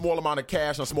give you a small amount of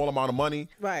cash or a small amount of money,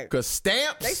 right? Because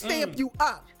stamps, they stamp you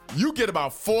up. You get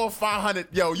about 400 or 500.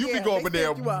 Yo, you be going over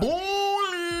there, boom.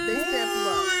 They stamp you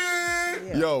up.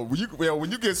 Yeah. Yo,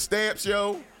 when you get stamps, you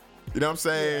know what I'm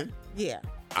saying? Yeah.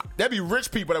 That'd be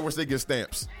rich people that wish they get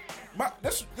stamps.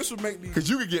 This would make me, because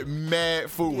you could get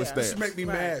mad food with stamps. This would make me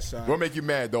mad, son. What make you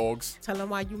mad, dogs? Tell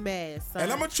them why you mad, son.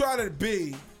 And I'm gonna try to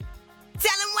be.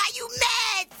 Tell them why you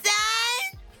mad,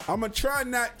 son. I'm gonna try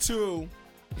not to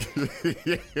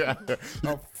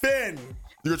offend.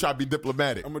 You're gonna try to be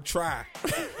diplomatic. I'm gonna try.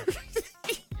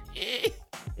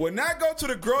 When I go to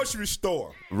the grocery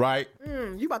store, right?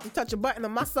 You about to touch a button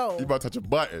on my soul. You about to touch a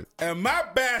button. And my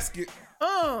basket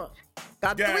got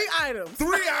 3 items. 3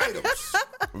 items.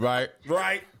 Right.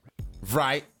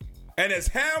 And it's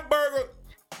hamburger,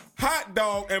 hot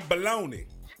dog, and bologna.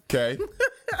 Okay.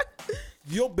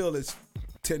 Your bill is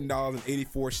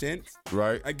 $10.84.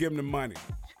 Right. I give them the money.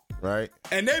 Right.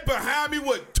 And they behind me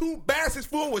with 2 baskets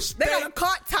full with steak. They got a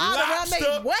cart tied around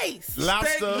their waist.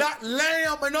 Lobster. Steak,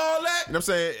 lamb, and all that. You know what I'm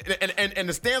saying? And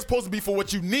the stand's supposed to be for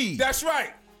what you need. That's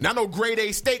right. Not no grade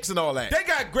A steaks and all that. They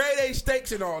got grade A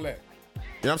steaks and all that. You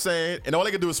know what I'm saying? And all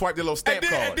they can do is swipe their little stamp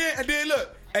card. And then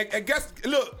look,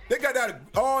 they got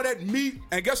all that meat,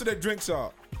 and guess what their drinks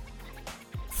are?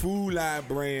 Food Line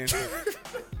brand.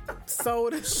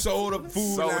 Soda,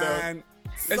 Food Line.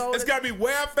 It's got to be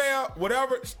welfare,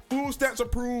 whatever, food stamps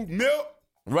approved, milk.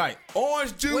 Right.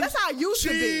 Orange juice. Well, that's how it used to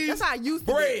be. That's how it used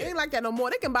to be. It ain't like that no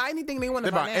more. They can buy anything they want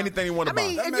to buy. They buy anything they want to buy. I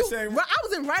mean, I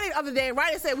was in Rite Aid the other day, and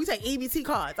Rite Aid said we take EBT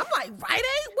cards. I'm like, Rite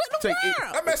Aid? What in the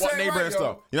world? What neighborhood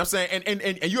stuff? You know what I'm saying?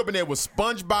 And you up in there with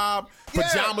SpongeBob,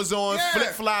 pajamas on, flip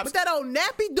flops. But that old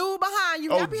nappy dude behind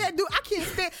you, nappy head dude, I can't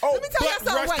stand. Let me tell y'all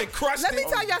something. Let me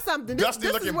tell y'all something. Dusty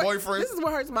looking boyfriend. This is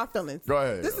what hurts my feelings. Go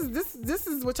ahead. This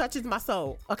is what touches my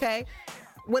soul. Okay.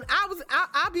 When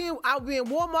I'll be in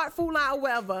Walmart, Food Line, or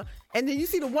wherever, and then you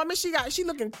see the woman she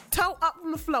looking toe up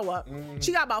from the floor up.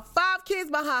 She got about 5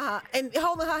 kids behind her and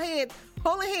holding her hand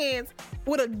holding hands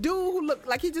with a dude who looked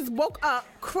like he just woke up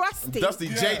crusty. Dusty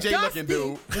JJ looking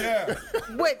dude. Yeah.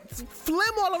 With phlegm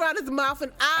all around his mouth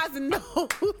and eyes and nose.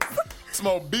 Some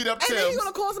old beat up And then Timbs. he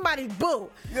gonna call somebody boo.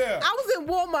 Yeah. I was in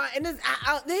Walmart and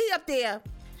he up there.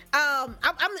 I'm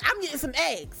getting some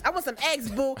eggs. I want some eggs,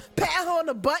 boo. Pat her on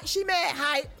the butt. She mad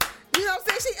hype. You know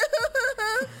what I'm saying?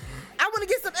 I want to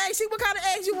get some eggs. What kind of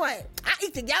eggs you want? I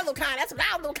eat the yellow kind. That's what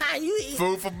I know kind you eat.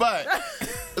 Food for butt.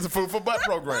 It's a food for butt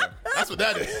program. That's what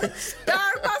that is.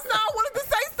 I wanted to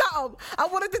say something. I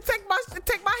wanted to take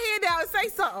my hand down and say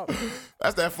something.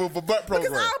 That's that food for butt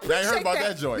program. Because I I appreciate ain't heard about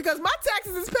that joint. Because my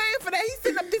taxes is paying for that. He's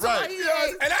sitting up there Right. talking Yes, about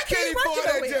eggs. and I He can't ain't afford working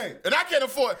that, over here. Jay. And I can't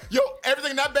afford.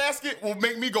 Everything in that basket will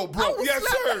make me go broke. Oh, Yes,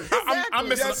 sir. I'm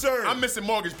missing. Yes, sir. I'm missing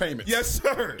mortgage payments. Yes,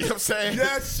 sir. You know what I'm saying?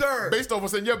 Yes, sir. Based on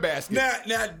what's in your basket. Now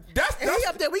that's And he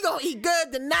up there, we gonna eat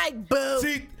good tonight, boo.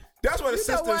 see, that's where the You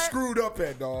know system what? screwed up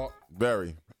at, dog.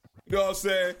 Very. You know what I'm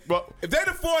saying? But- if they can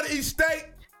afford to eat steak,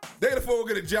 they can afford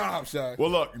to get a job, son. Well,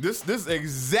 look, this is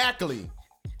exactly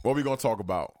what we're gonna talk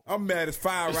about. I'm mad as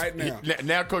fire right now.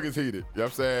 Now cooking's heated. You know what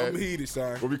I'm saying? I'm heated,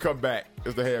 son. When we come back,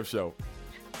 it's the Ham Show.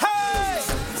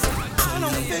 I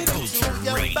don't think Culture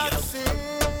Radio.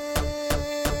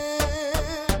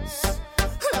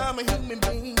 I'm a human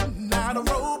being, not a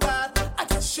robot. I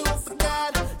guess you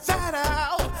forgot that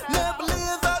I'll never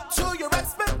live up to your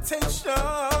expectations.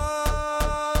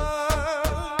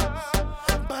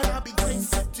 But I'll be crazy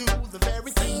to do the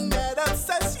very thing that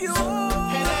upsets you.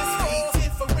 And that's me,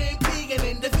 different, being an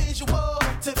individual.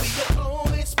 To be a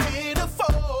clone is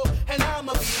pitiful. And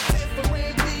I'ma be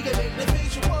different, being an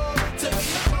individual. To be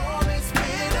a clone is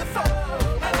pitiful.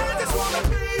 And I just wanna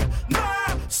be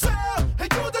myself. And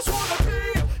you just wanna be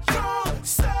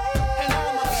yourself. And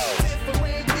I'ma be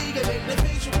different, being an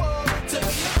individual. To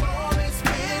be a clone is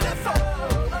pitiful.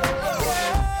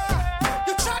 Yeah.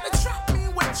 You try to trap me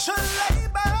with your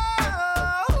labels.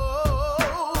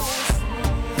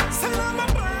 Said I'm a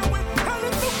bird with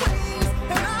colorful wings,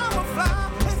 and I'm a fly.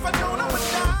 If I don't, I would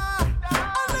die.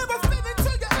 I'll never fit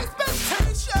into your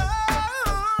expectations.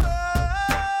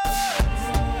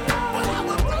 But I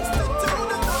would race to do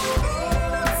the very thing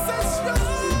that upsets you.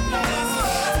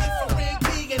 Different,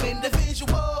 being an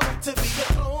individual. To be a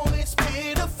clone is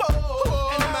pitiful.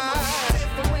 And I'm a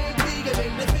different, being an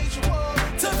individual.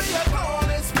 To be a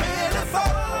clone is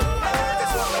pitiful. And I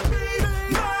just wanna be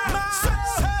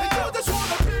myself. And you just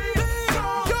wanna be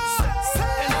yourself.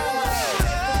 And I'm a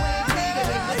different, being an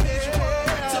individual.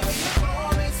 To be a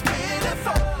clone is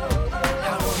pitiful.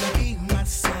 I wanna be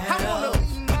myself. I wanna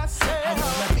be myself. I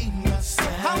wanna be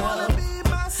myself. I wanna be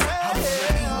myself. I wanna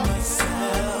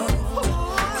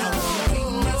be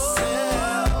myself.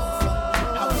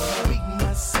 I wanna be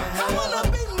myself. I wanna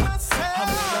be myself. I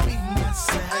wanna be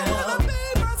myself. I wanna be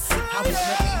myself. I wanna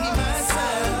be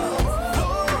myself.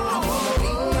 I wanna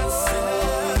be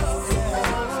myself.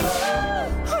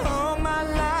 All my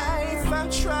life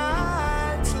I've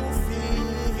tried to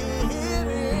fit in.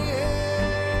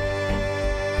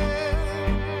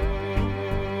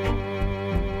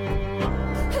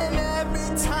 And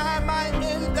every time I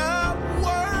end up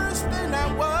worse than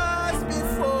I was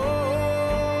before.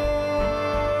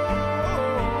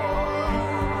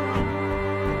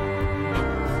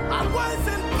 I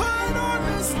wasn't put on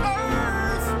this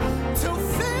earth to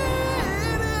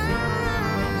fit in.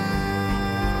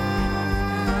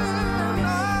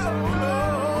 No, no.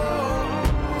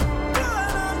 But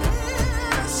I'm here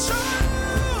to show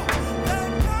you that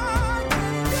God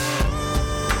can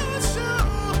use you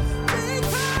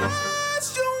because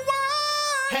you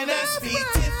are. And that's be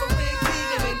different,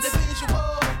 being an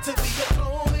individual. To be a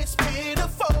clone is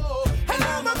pitiful. And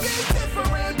I'ma be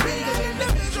different, being an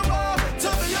individual. To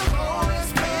be a clone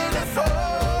is pitiful.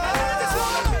 And I just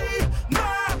wanna be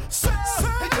myself.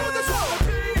 And you just wanna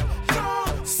be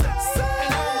yourself.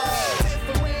 And I'ma be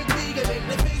different, being an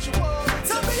individual.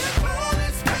 To be a clone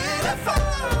is pitiful.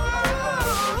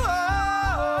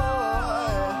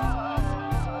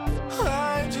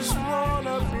 I just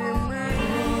wanna be me.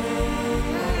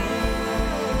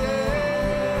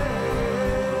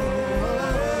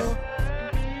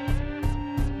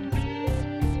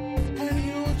 And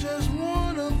you just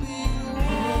wanna be you.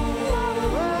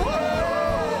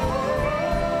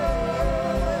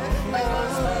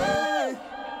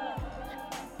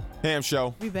 Ham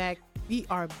Show. We back. We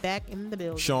are back in the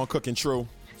building. Sean Cooking True.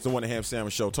 It's the One Ham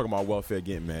Sandwich Show. Talking about welfare,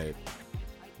 getting mad,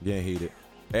 getting heated.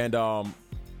 And, you know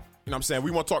what I'm saying?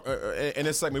 We want to talk, in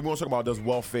this segment, we want to talk about does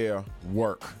welfare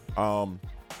work?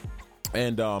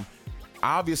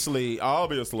 Obviously,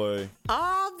 Obviously.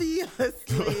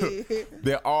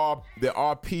 there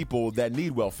are people that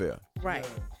need welfare. Right.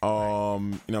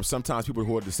 Sometimes people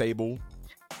who are disabled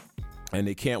and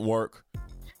they can't work,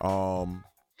 you know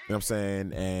what I'm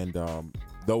saying? And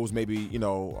those maybe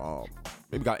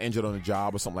got injured on the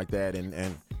job or something like that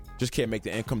and just can't make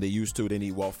the income they used to. They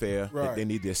need welfare. Right. They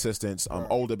need the assistance.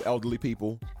 Elderly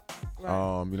people, Right. you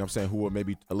know what I'm saying, who are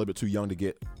maybe a little bit too young to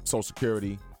get Social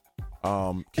Security.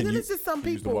 And then it's just some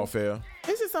use the people. welfare.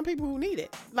 It's just some people who need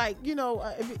it. Like,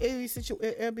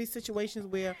 it'll be situations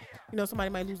where, somebody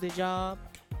might lose their job.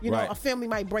 Right. A family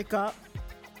might break up,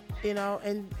 and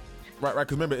Right.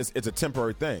 Because remember, it's a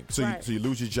temporary thing. So Right. you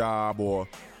lose your job or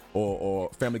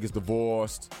family gets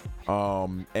divorced,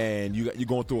 and you're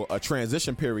going through a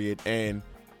transition period, and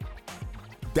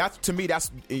that's, to me,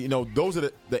 those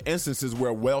are the instances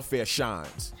where welfare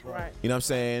shines. Right. You know what I'm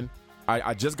saying?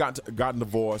 I just gotten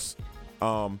divorced. You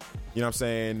know what I'm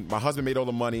saying? My husband made all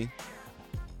the money,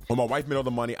 or my wife made all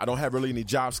the money. I don't have really any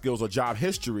job skills or job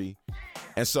history.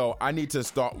 And so I need to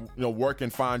start, working,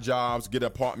 find jobs, get an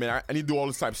apartment. I need to do all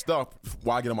this type of stuff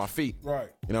while I get on my feet. Right.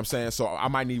 You know what I'm saying? So I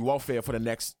might need welfare for the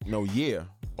next, year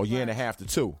or year and a half to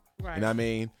two. Right. You know what I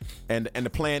mean? And the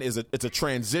plan is it's a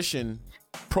transition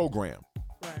program.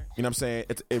 Right. You know what I'm saying?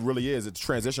 It really is. It's a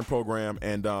transition program.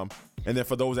 And then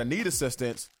for those that need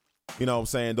assistance, you know what I'm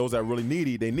saying, those that really need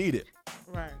it, they need it.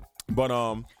 Right. But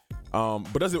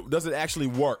does it actually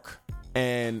work?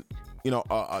 And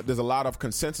there's a lot of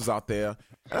consensus out there,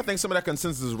 and I think some of that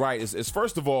consensus is right. Is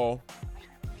first of all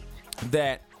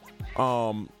that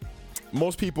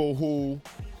most people who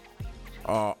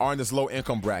are in this low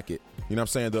income bracket, you know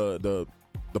what I'm saying, the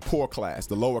poor class,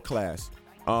 the lower class.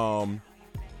 I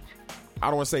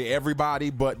don't want to say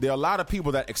everybody, but there are a lot of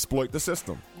people that exploit the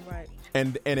system. Right.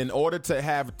 And in order to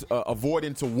have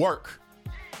avoiding to work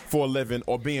for a living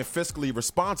or being fiscally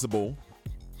responsible,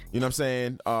 you know what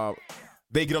I'm saying,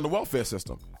 they get on the welfare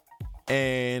system.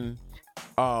 And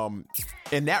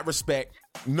in that respect,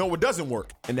 no, it doesn't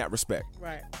work in that respect.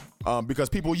 Right. Because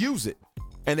people use it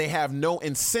and they have no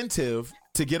incentive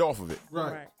to get off of it.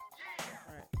 Right. Right.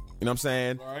 You know what I'm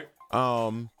saying?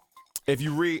 Right. If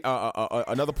you read,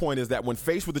 another point is that when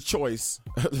faced with the choice,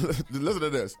 listen to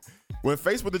this. When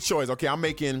faced with the choice, okay, I'm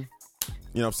making,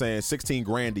 you know what I'm saying, $16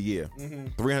 grand a year,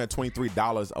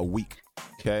 $323 a week.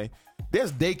 Okay.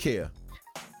 There's daycare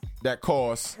that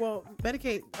costs. Well,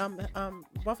 Medicaid,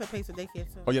 welfare pays for daycare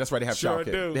too. Oh yeah, that's right. They have Sure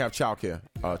childcare. do. They have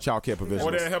childcare provisions.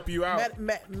 Or they'll help you out.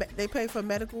 They pay for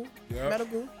medical. Yep.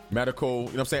 Medical. Medical. You know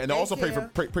what I'm saying? And they also pay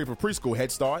for preschool,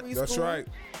 Head Start. You know That's preschool. right.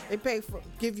 They pay for,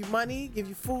 give you money, give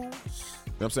you food.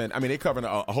 what I'm saying? I mean, they covering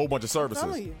a whole bunch of services. I'm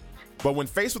telling you. But when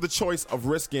faced with the choice of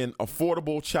risking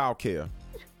affordable childcare,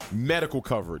 medical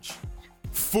coverage,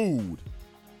 food,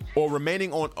 or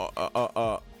remaining on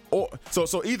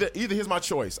so either here's my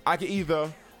choice. I can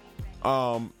either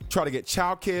try to get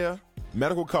childcare,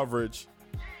 medical coverage,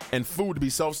 and food to be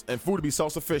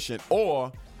self-sufficient,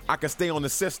 or I can stay on the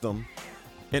system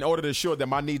in order to ensure that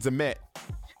my needs are met.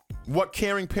 What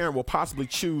caring parent will possibly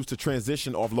choose to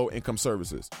transition off low-income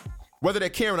services, whether they're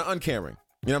caring or uncaring?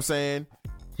 You know what I'm saying?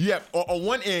 You have on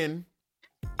one end,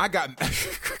 I got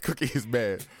Cookie is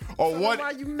mad. On one,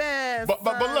 why you mad? but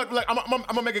look, I'm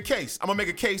gonna make a case. I'm gonna make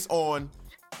a case on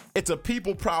it's a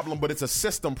people problem, but it's a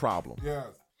system problem. Yes.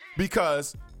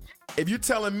 Because if you're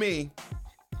telling me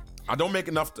I don't make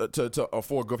enough to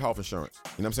afford good health insurance, you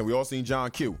know what I'm saying? We all seen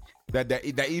John Q. That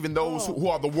even those who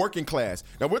are the working class.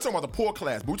 Now we're talking about the poor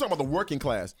class, but we're talking about the working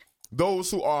class.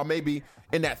 Those who are maybe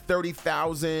in that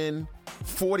 30,000,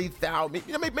 40,000,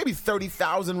 maybe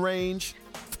 30,000 range,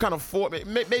 kind of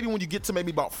maybe when you get to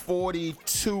maybe about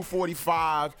 42,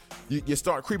 45, you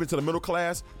start creeping to the middle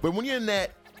class. But when you're in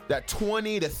that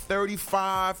 20 to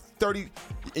 35, 30,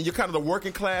 and you're kind of the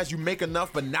working class, you make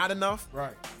enough but not enough.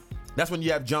 Right. That's when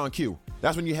you have John Q.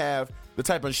 That's when you have the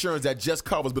type of insurance that just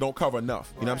covers but don't cover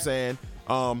enough. You know what I'm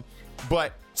saying?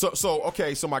 But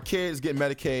so my kids get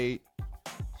Medicaid.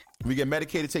 We get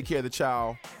Medicaid to take care of the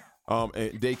child, and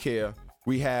daycare.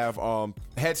 We have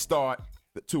Head Start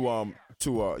to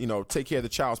take care of the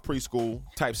child's preschool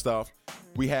type stuff.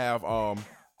 We have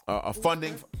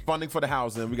funding for the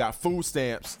housing. We got food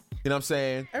stamps. You know what I'm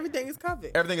saying? Everything is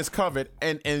covered. Everything is covered,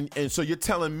 and so you're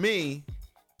telling me.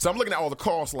 So I'm looking at all the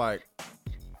costs. Like,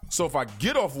 so if I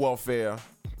get off welfare,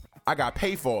 I got to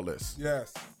pay for all this.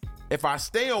 Yes. If I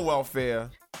stay on welfare,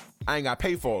 I ain't got to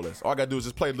pay for all this. All I got to do is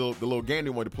just play the little game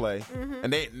they want to play. Mm-hmm.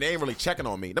 And they ain't really checking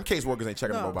on me. Them caseworkers ain't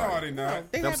checking on nobody. No, they not.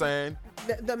 You know what I'm saying?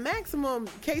 The maximum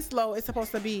caseload is supposed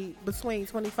to be between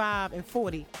 25 and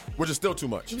 40. Which is still too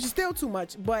much. Which is still too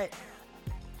much. But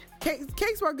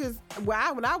caseworkers,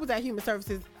 when I was at Human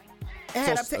Services, it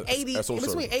had up to 80,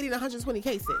 between 80 and 120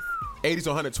 cases. 80 to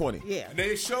 120. Yeah. And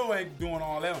they sure ain't doing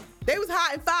all that. They was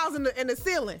hiding files in the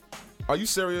ceiling. Are you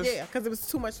serious? Yeah, because it was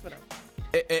too much for them.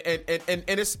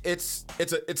 And it's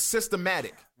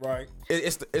systematic. Right.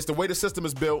 It's the way the system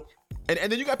is built, and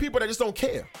then you got people that just don't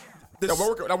care. That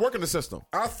work in the system.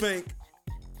 I think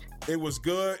it was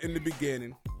good in the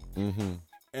beginning,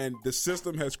 and the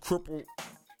system has crippled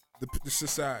the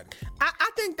society. I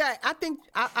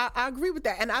agree with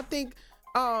that, and I think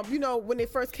when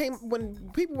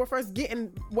people were first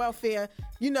getting welfare,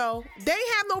 they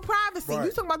have no privacy. Right. We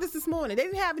talking about this morning. They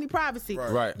didn't have any privacy.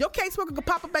 Right. Your caseworker could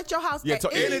pop up at your house at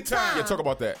any anytime. time. Yeah, talk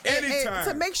about that. Anytime.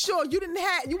 To make sure you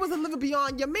wasn't living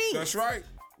beyond your means. That's right.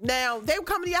 Now they would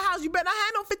come to your house. You better not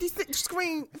have no 50-inch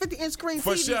screen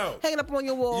For TV sure. hanging up on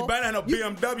your wall. You better have no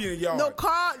BMW in your yard. No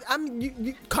car. I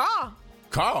mean, car.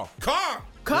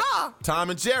 Tom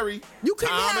and Jerry. You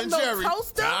couldn't have no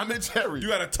toaster. Tom and Jerry. You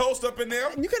got a toast up in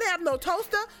there? You couldn't have no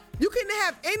toaster. You couldn't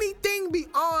have anything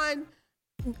beyond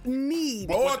need.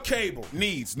 Or cable.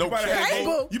 Needs. No You better have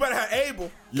Cable. You better have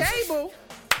Able. Cable.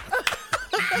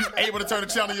 You able to turn the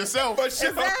channel yourself.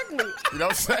 Exactly. You know what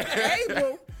I'm saying?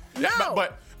 Able. No.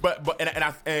 But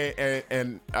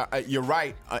you're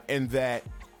right in that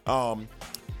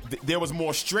there was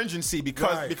more stringency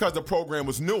because the program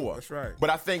was newer. That's right.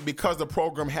 But I think because the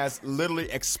program has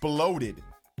literally exploded,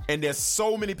 and there's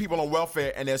so many people on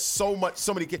welfare, and there's so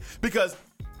many kids. Because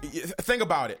think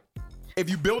about it, if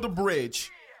you build a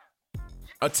bridge,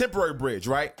 a temporary bridge,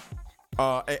 right?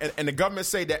 And the government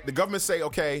say,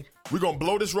 okay, we're gonna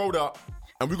blow this road up,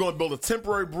 and we're gonna build a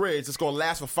temporary bridge that's gonna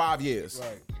last for 5 years.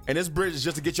 Right. And this bridge is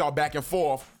just to get y'all back and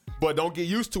forth, but don't get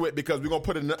used to it because we're gonna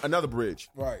put in another bridge.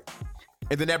 Right.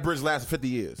 And then that bridge lasts 50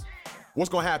 years. What's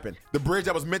gonna happen? The bridge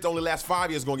that was meant to only last 5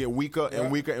 years is gonna get weaker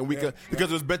and weaker and weaker because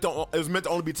it was meant to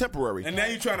only be temporary. And now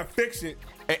you're trying to fix it.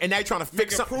 And now you're trying to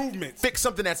fix improvements. Fix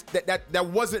something that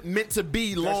wasn't meant to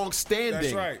be long standing.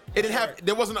 That's right. It didn't have.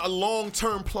 There wasn't a long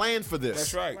term plan for this.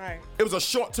 That's right. Right. It was a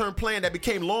short term plan that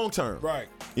became long term. Right.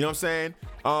 You know what I'm saying?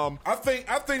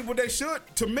 I think what they should,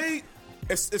 to me,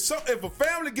 if a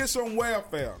family gets on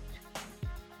welfare,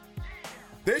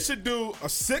 they should do a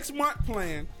 6-month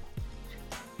plan,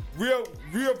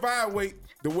 reevaluate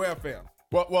the welfare.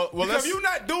 Well, because you're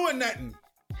not doing nothing.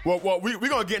 Well, we're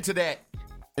gonna get into that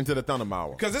into the Thunder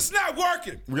Hour. Because it's not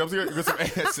working. We're gonna get some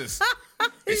answers.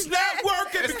 It's not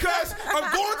working because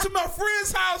I'm going to my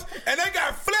friend's house and they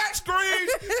got flat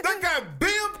screens, they got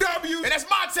BMWs. And that's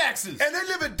my taxes. And they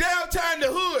live in downtown the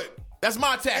hood. That's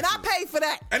my taxes. And I paid for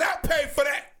that.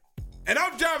 And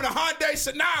I'm driving a Hyundai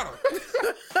Sonata.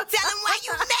 Tell him why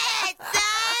you mad,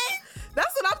 son.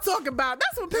 That's what I'm talking about.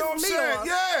 That's what You know what I'm pisses me saying? off.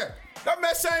 Yeah. That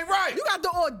mess ain't right. You got the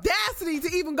audacity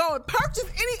to even go and purchase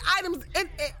any items. And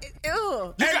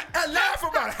laugh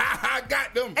about how I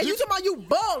got them. And you talking about you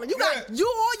balling. You got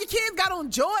all your kids got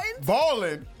on Jordans.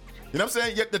 Balling. You know what I'm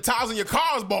saying? The tires in your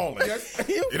car is balling.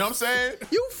 You know what I'm saying?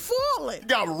 You fooling. You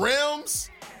got rims.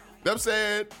 You know what I'm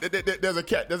saying? There's a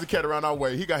cat around our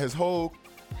way. He got his whole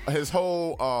it's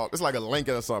like a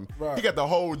Lincoln or something. Right. He got the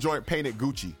whole joint painted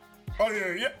Gucci. Oh,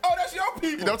 yeah. Oh, that's your people.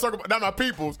 You know what I'm talking about? Not my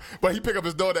peoples, but he picked up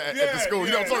his daughter at the school.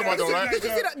 You know what I'm talking about, though, right?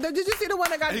 Did you see the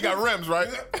one that got... He got rims, right?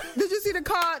 Did you see the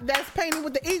car that's painted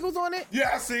with the eagles on it?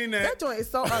 Yeah, I seen that. That joint is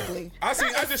so ugly. I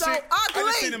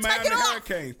just seen the Miami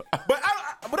Hurricane. But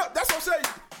that's what I'm saying.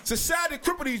 Society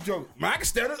cripple these jokes. Man, I can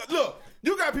stand it. Look,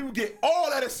 you got people get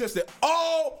all that assistance,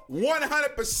 all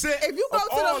 100%. If you go to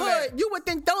the hood, you would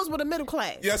think those were the middle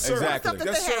class. Yes, sir. Exactly.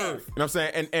 Yes, sir. You know what I'm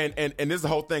saying? And this is the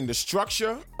whole thing. The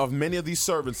structure of many of these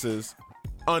services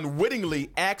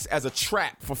unwittingly acts as a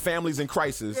trap for families in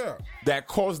crisis that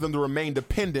causes them to remain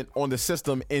dependent on the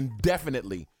system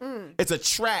indefinitely. It's a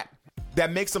trap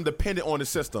that makes them dependent on the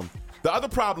system. The other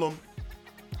problem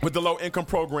with the low-income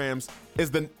programs is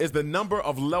the number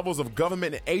of levels of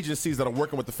government and agencies that are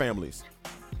working with the families.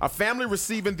 A family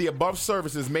receiving the above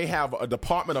services may have a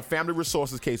Department of Family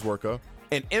Resources caseworker,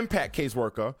 an impact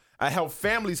caseworker, a health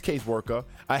families caseworker,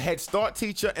 a Head Start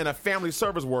teacher, and a family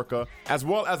service worker, as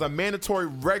well as a mandatory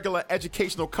regular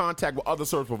educational contact with other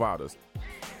service providers.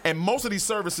 And most of these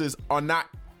services are not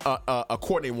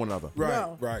coordinating one another.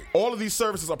 Right. All of these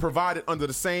services are provided under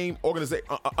the same organization,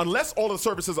 unless all of the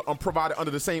services are provided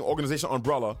under the same organization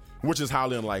umbrella, which is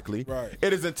highly unlikely. Right.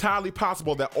 It is entirely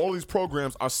possible that all these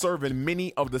programs are serving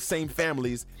many of the same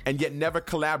families and yet never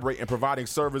collaborate in providing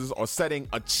services or setting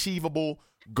achievable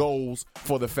goals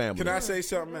for the family. Can I say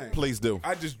something, man? Please do.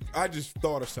 I just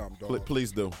thought of something, dog.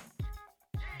 Please do.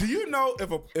 Do you know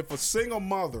if a single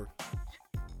mother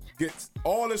gets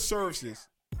all the services,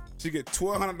 she get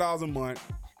 $1,200 a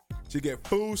month, she get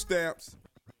food stamps,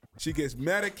 she gets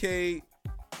Medicaid,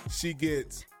 she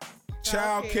gets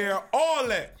child care, all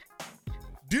that.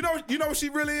 Do you know what she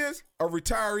really is? A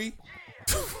retiree.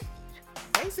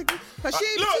 Basically,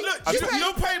 look, you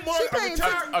don't pay more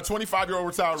a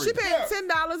 25-year-old retiree. She paid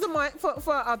 $10 a month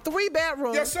for a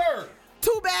 3-bedroom. Yes, sir.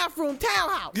 2-bathroom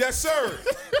townhouse. Yes, sir.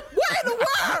 What in the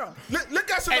world? Look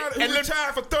at somebody who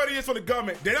retired for 30 years from the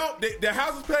government. Their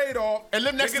house is paid off. And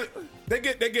live next they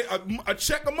get a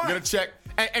check a month. Get a check.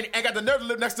 And got the nerve to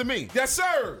live next to me. Yes,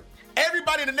 sir.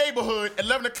 Everybody in the neighborhood,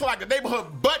 11 o'clock, the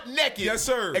neighborhood butt naked. Yes,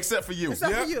 sir. Except for you.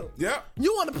 Except for you. Yeah.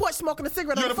 You on the porch smoking a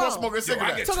cigarette on the phone. You on the porch smoking a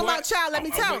cigarette. Talking about child, let me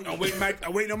tell you.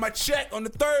 I'm waiting on my check on the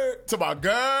 3rd. To my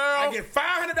girl. I get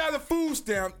 $500 food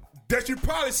stamp that you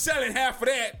probably selling half of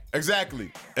that.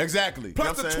 Exactly.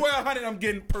 Plus the $1,200 I'm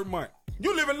getting per month.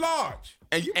 You living large.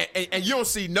 And you don't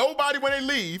see nobody when they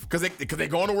leave because they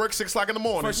going to work 6 o'clock in the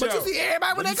morning. But you see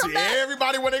everybody when they come back.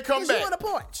 Everybody when they come back. Because you on the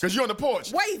porch. Because you on the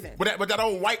porch. Waving. With that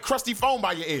old white crusty phone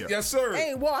by your ear. Yes, sir.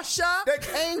 Ain't wash up.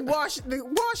 Ain't wash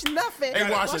nothing.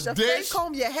 Ain't wash a dish. Face,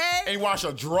 comb your hair. Ain't wash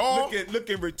a drawer.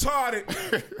 Looking retarded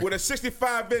with a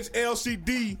 65-inch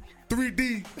LCD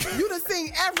 3D. You done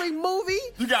seen every movie.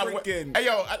 You got freaking. Hey,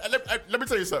 yo, let me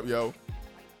tell you something, yo.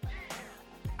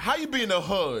 How you be in the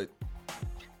hood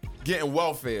getting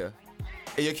welfare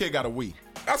and your kid got a Wii?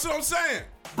 That's what I'm saying.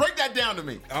 Break that down to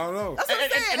me. I don't know. That's what I'm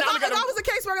saying. If I was a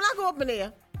caseworker and I go up in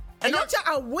there, and your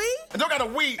child a Wii? And don't got a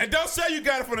Wii. And don't say you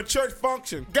got it for the church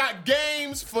function. Got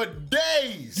games for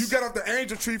days. You got off the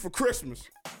angel tree for Christmas.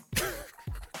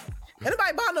 Ain't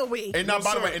nobody bought no Wii. Ain't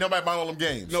nobody buying all them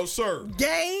games. No, sir.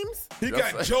 Games? He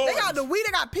got Jordans. They got the Wii,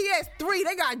 they got PS3,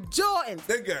 they got Jordans.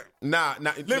 They got Nah.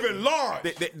 Living large.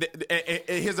 And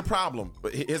here's the problem.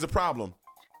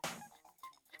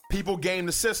 People game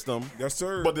the system. Yes,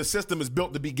 sir. But the system is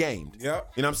built to be gamed.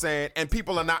 Yep. You know what I'm saying? And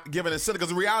people are not giving incentive. Because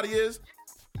the reality is,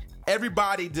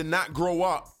 everybody did not grow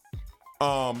up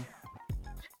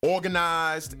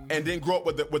organized and then grow up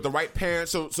with the right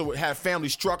parents, so have family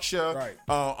structure. Right.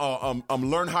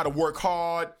 Learn how to work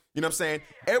hard. You know what I'm saying?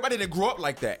 Everybody didn't grow up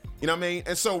like that. You know what I mean?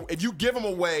 And so if you give them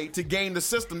a way to game the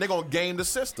system, they're gonna game the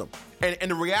system. And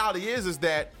the reality is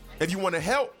that if you want to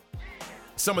help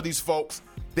some of these folks,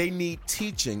 they need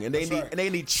teaching and they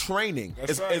need training.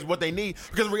 Is what they need.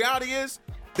 Because the reality is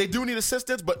they do need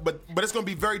assistance, but it's gonna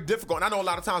be very difficult. And I know a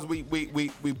lot of times we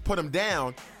put them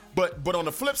down, but on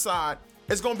the flip side,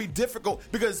 it's going to be difficult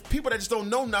because people that just don't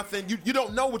know nothing, you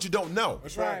don't know what you don't know.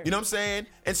 That's right. You know what I'm saying?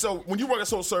 And so when you work at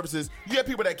social services, you have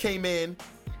people that came in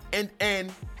and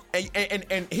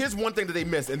here's one thing that they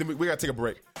miss, and then we got to take a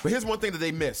break. But here's one thing that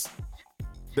they miss.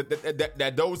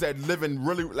 That those that live in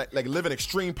really like live in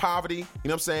extreme poverty, you know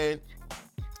what I'm saying?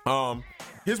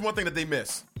 Here's one thing that they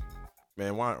miss.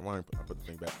 Man, why I put the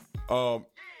thing back?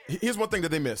 Here's one thing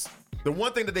that they miss. The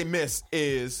one thing that they miss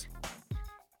is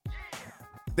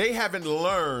they haven't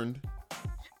learned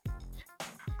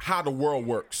how the world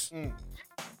works. You know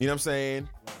what I'm saying?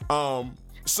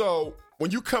 So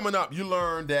when you coming up, you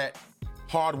learn that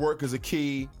hard work is a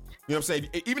key. You know what I'm saying?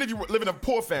 Even if you live in a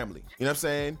poor family, you know what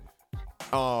I'm saying?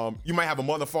 You might have a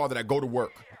mother and father that go to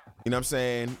work, you know what I'm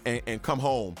saying? And come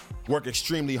home, work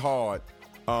extremely hard,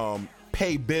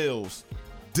 pay bills,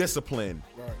 discipline,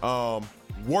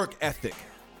 work ethic,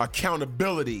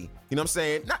 accountability. You know what I'm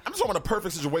saying? I'm just talking about a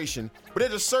perfect situation, but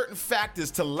there's certain factors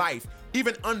to life,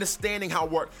 even understanding how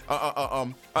work.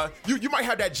 You might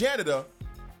have that janitor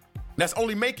that's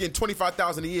only making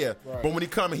 $25,000 a year, but when he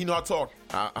come and he know how to talk,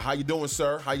 how you doing,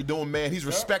 sir? How you doing, man? He's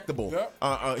respectable.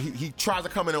 He tries to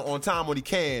come in on time when he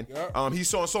can. He's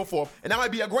so on and so forth, and that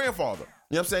might be a grandfather.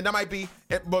 You know what I'm saying? That might be,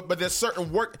 but there's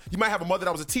certain work. You might have a mother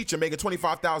that was a teacher making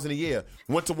 $25,000 a year,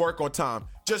 went to work on time.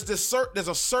 Just there's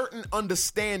a certain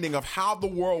understanding of how the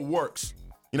world works.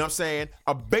 You know what I'm saying?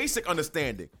 A basic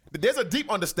understanding. There's a deep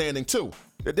understanding too.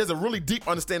 There's a really deep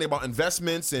understanding about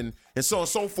investments and so on and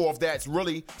so forth. That's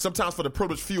really sometimes for the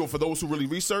privileged few, for those who really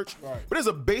research. Right. But there's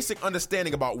a basic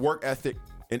understanding about work ethic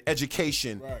and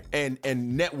education and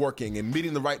networking and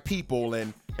meeting the right people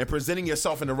and presenting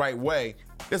yourself in the right way.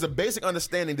 There's a basic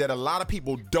understanding that a lot of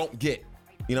people don't get.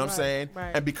 You know what I'm saying?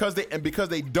 Right. And because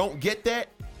they don't get that,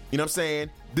 you know what I'm saying?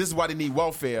 This is why they need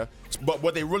welfare. But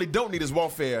what they really don't need is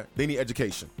welfare. They need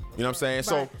education. You know what I'm saying?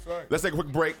 So let's take a quick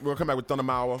break. We'll come back with Thunder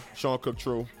Mauer, Sean Cook,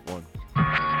 True. One.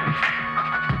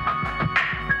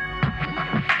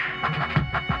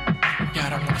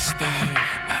 God, I want to stay here.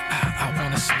 I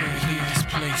want to stay here. This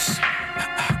place.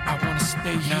 I want to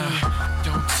stay here.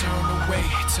 Don't turn away.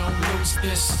 Don't lose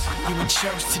this? You in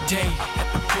church today at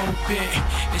the pulpit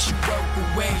as you walk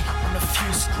away on a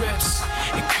few scripts.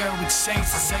 Encourage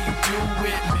saints, that's how you do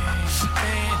it,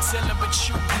 man. Tell her but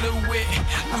you blew it.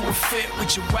 You were fit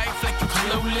with your wife like you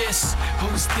clueless.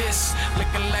 Who's this?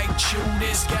 Looking like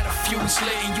Judas. Got a fuse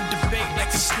lit and you debate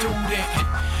like a student.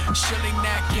 Surely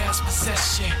not God's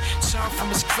possession. Turn from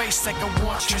his grace like I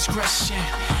want transgression.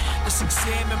 Let's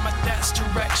examine my thoughts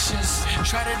directions.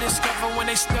 Try to discover when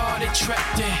they started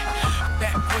tracking.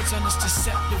 Backwards on this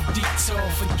deceptive detour.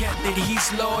 Forget that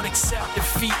he's Lord, accept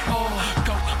defeat or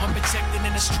go unprotected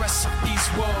in the stress of these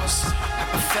wars. I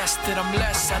confess that I'm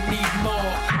less, I need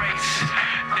more grace.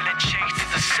 Then it changed to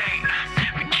the saint.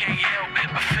 We can't help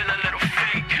but feel a little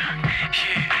fake.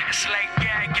 Yeah, it's like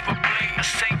God give a blade. The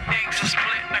same things are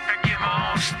split like I give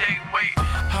my own state. Wait,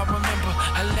 I remember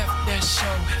I left that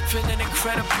show feeling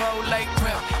incredible like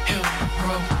Rep Hill,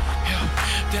 bro. Yeah.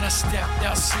 Then I stepped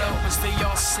out slow as they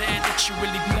all said that you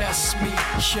really blessed me.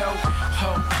 Yo,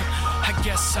 ho, I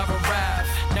guess I've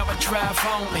arrived. Now I drive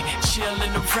home and chill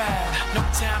in the ride. No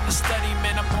time to study,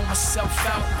 man, I pull myself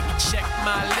out. I can check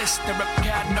my list, there I've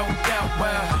got no doubt.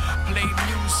 Well, play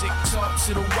music, talk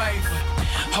to the wife.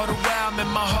 All the while, man,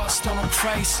 my heart's still on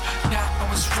price. Now I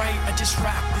was right, I just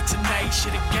rocked it tonight.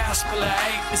 Shit, the gospel of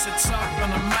hate is a talk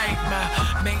on the mic. My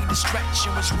main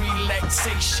distraction was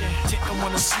relaxation. Didn't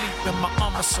wanna sleep in my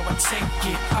armor, so I take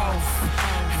it off.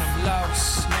 And I'm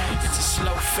lost, it's a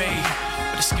slow fade,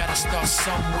 but it's gotta start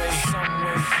somewhere.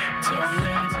 Don't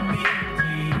let me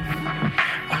leave,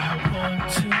 I want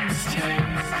to stay.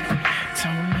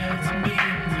 Don't let me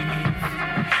leave,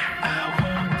 I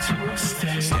want to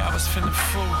stay. See, I was feeling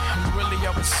full, and really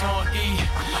I was on E.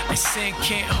 They saying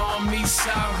can't harm me,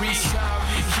 sorry.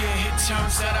 Yeah, it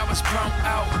turns out I was burnt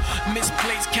out.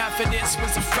 Misplaced confidence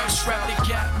was the first route that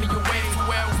got me away from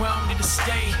where I wanted to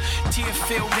stay.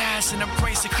 Tear-filled eyes and a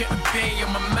price I couldn't pay.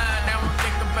 On my mind, I don't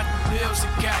think about the bills I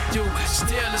got due.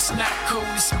 Still, it's not cool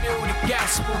to spill the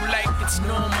gospel like it's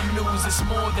normal news. It's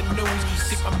more than news.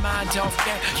 Take my mind off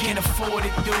that, can't afford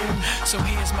it, dude. So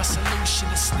here's my solution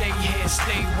to stay here,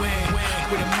 stay where.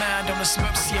 With a mind on this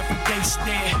mercy every day,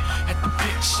 stare at the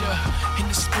picture in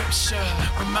the scripture.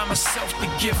 Remind myself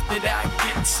the gift that I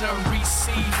get to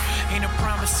receive. Ain't a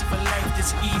promise of a life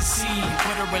that's easy,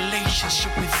 but a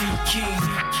relationship with the King.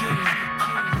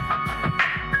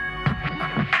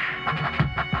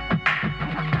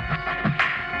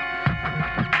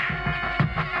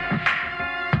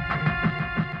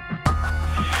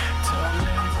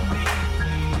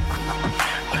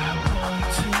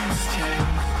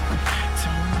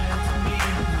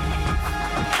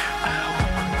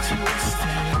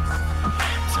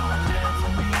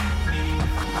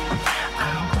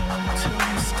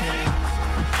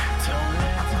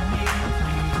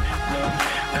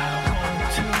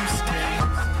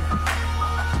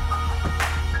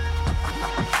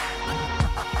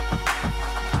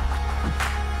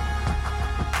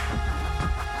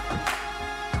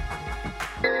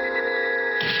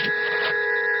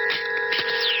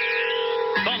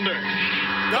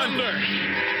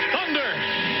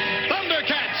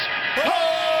 Thundercats!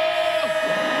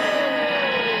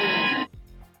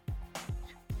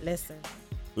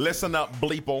 Listen up,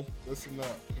 bleeple. Listen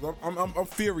up. I'm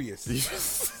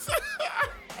furious.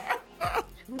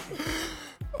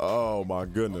 Oh my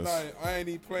goodness. I ain't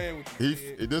even playing with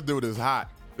you. This dude is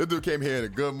hot. This dude came here in a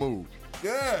good mood.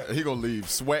 Yeah. He gonna leave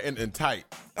sweating and tight.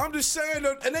 I'm just saying,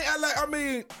 though, and they act like, I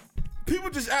mean, people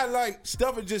just act like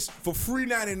stuff is just for free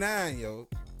 $99, yo.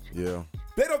 Yeah.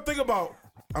 They don't think about,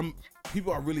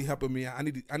 people are really helping me out. I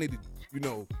need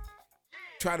to,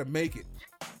 try to make it.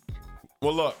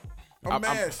 Well, look. I'm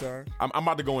mad, son. I'm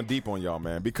about to go in deep on y'all,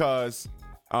 man, because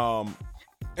and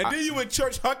then you in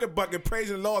church hucking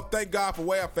praising the Lord, thank God for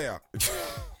welfare.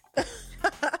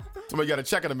 Somebody got a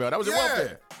check in the mail. That was your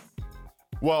welfare.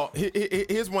 Well,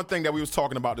 here's one thing that we was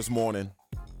talking about this morning.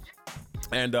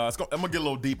 And I'm going to get a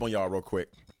little deep on y'all real quick.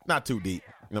 Not too deep. You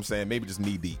know what I'm saying? Maybe just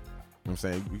knee deep. You know what I'm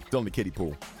saying? We're still in the kiddie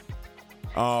pool.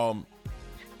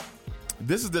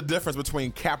 This is the difference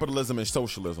between capitalism and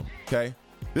socialism, okay?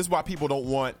 This is why people don't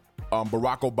want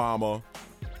Barack Obama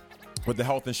with the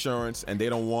health insurance, and they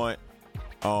don't want,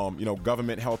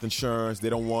 government health insurance. They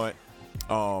don't want,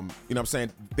 what I'm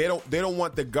saying? They don't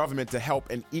want the government to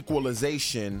help in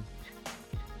equalization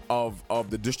of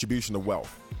the distribution of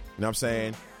wealth. You know what I'm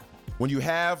saying? When you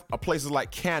have places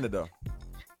like Canada,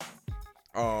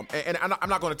 and I'm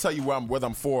not going to tell you whether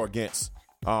I'm for or against.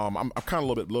 I'm kind of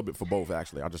a little bit for both,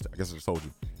 actually. I guess I just told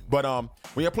you. But when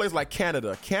you have places like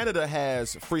Canada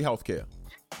has free health care.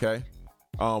 Okay,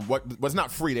 what's not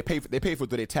free? They pay for it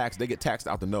through their tax. They get taxed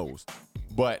out the nose.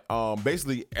 But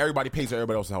basically, everybody pays for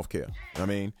everybody else's health care. You know what I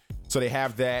mean? So they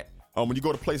have that. When you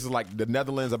go to places like the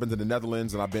Netherlands, I've been to the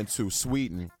Netherlands and I've been to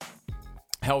Sweden.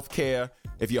 Healthcare.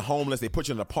 If you're homeless, they put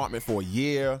you in an apartment for a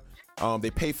year.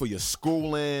 They pay for your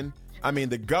schooling. I mean,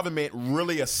 the government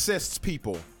really assists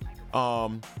people.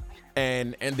 And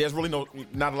there's really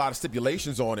not a lot of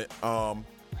stipulations on it.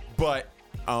 But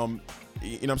you know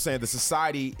what I'm saying? The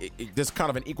society, there's kind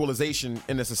of an equalization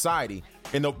in the society.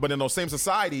 But in those same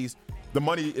societies, the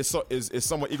money is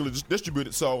somewhat equally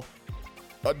distributed. So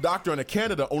a doctor in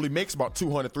Canada only makes about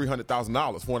 $200,000, $300,000,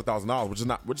 $400,000,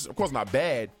 which is of course not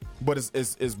bad, but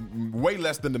is way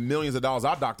less than the millions of dollars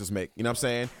our doctors make. You know what I'm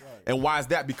saying? Right. And why is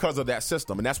that? Because of that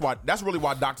system. And that's really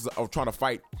why doctors are trying to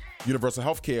fight universal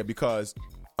health care, because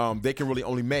they can really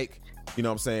only make, you know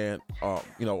what I'm saying,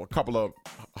 a couple of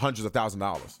hundreds of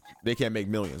 $1,000s. They can't make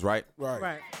millions, right?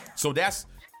 Right. So that's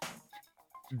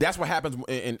what happens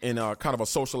in kind of a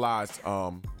socialized,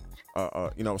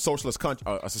 socialist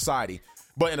society.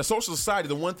 But in a social society,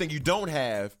 the one thing you don't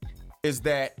have is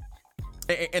that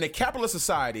in a capitalist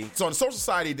society. So in a social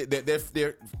society,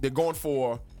 they're going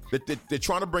for they're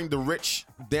trying to bring the rich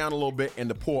down a little bit and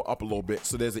the poor up a little bit.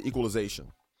 So there's an equalization.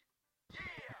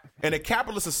 In a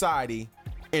capitalist society,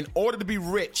 in order to be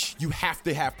rich, you have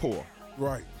to have poor.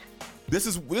 Right. This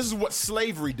is what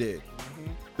slavery did.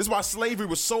 Mm-hmm. This is why slavery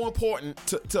was so important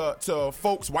to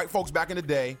white folks back in the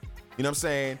day. You know what I'm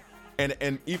saying?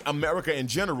 And America in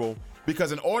general.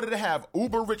 Because in order to have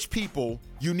uber rich people,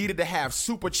 you needed to have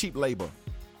super cheap labor.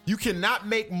 You cannot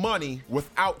make money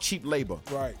without cheap labor.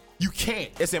 Right. You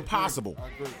can't. It's impossible. I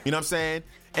agree. You know what I'm saying?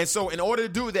 And so in order to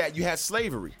do that, you had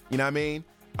slavery. You know what I mean?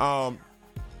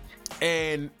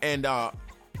 And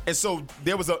so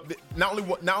there was not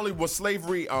only was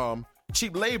slavery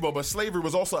cheap labor, but slavery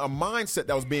was also a mindset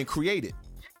that was being created.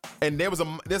 And there's a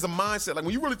mindset, like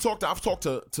when you really I've talked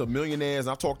to millionaires,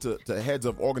 and I've talked to heads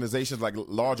of organizations, like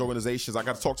large organizations. I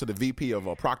got to talk to the VP of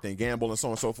Procter & Gamble and so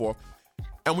on and so forth.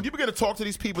 And when you begin to talk to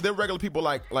these people, they're regular people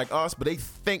like us, but they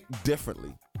think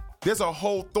differently. There's a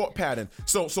whole thought pattern.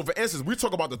 So for instance, we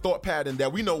talk about the thought pattern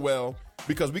that we know well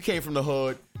because we came from the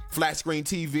hood, flat screen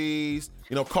TVs,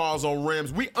 cars on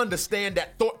rims. We understand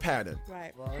that thought pattern.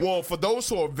 Right. Well, for those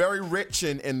who are very rich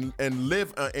and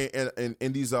live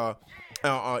in these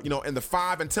in the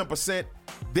 5 and 10%,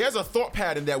 there's a thought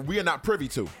pattern that we are not privy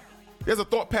to. There's a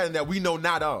thought pattern that we know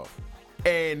not of.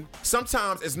 And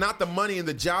sometimes it's not the money and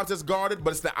the jobs that's guarded,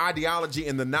 but it's the ideology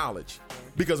and the knowledge.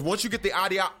 Because once you get the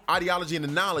ideology and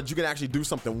the knowledge, you can actually do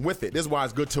something with it. This is why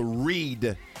it's good to read. You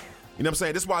know what I'm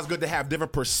saying? This is why it's good to have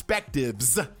different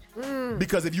perspectives.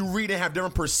 Because if you read and have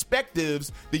different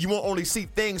perspectives, then you won't only see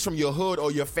things from your hood or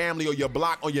your family or your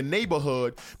block or your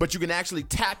neighborhood, but you can actually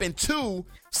tap into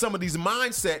some of these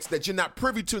mindsets that you're not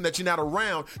privy to and that you're not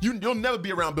around. You'll never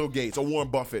be around Bill Gates or Warren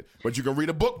Buffett, but you can read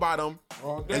a book by them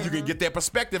and you can get their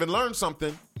perspective and learn something.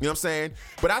 You know what I'm saying?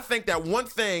 But I think that one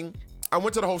thing, I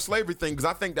went to the whole slavery thing because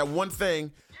I think that one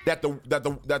thing that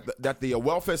the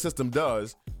welfare system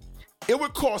does, it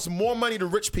would cost more money to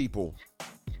rich people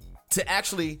to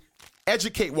actually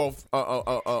educate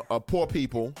poor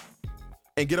people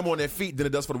and get them on their feet than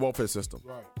it does for the welfare system.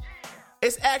 Right.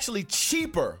 It's actually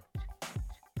cheaper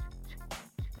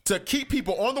to keep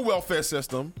people on the welfare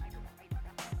system,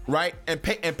 right, and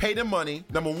pay them money,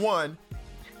 number one,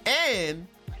 and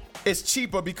it's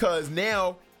cheaper because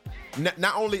now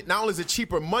not only is it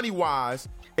cheaper money wise,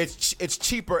 it's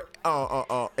cheaper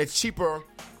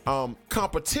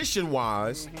competition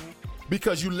wise. Mm-hmm.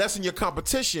 Because you lessen your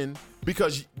competition,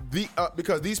 because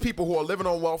these people who are living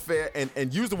on welfare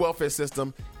and use the welfare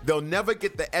system, they'll never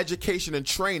get the education and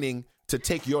training to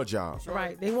take your job.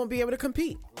 Right. They won't be able to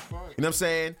compete. You know what I'm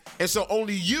saying? And so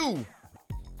only you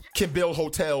can build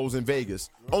hotels in Vegas.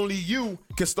 Only you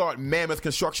can start mammoth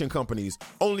construction companies.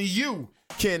 Only you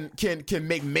can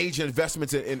make major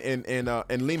investments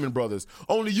in Lehman Brothers.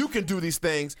 Only you can do these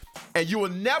things, and you will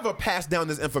never pass down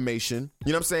this information.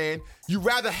 You know what I'm saying? You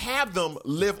rather have them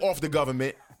live off the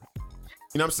government,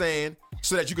 you know what I'm saying,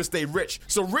 so that you can stay rich.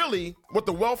 So really, what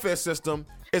the welfare system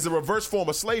is a reverse form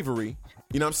of slavery,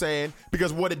 you know what I'm saying?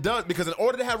 Because what it does, because in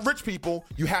order to have rich people,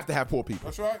 you have to have poor people.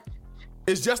 That's right.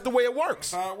 It's just the way it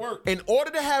works. That's how it works. In order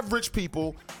to have rich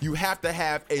people, you have to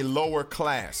have a lower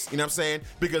class. You know what I'm saying?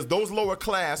 Because those lower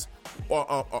class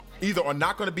are either are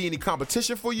not going to be any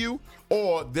competition for you,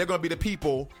 or they're going to be the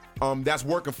people that's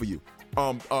working for you.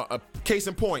 A case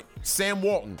in point, Sam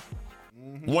Walton,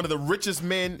 one of the richest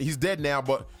men. He's dead now,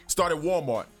 but started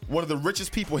Walmart. One of the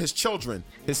richest people. His 7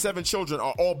 children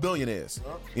are all billionaires.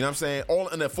 Yep. You know what I'm saying? All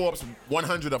in the Forbes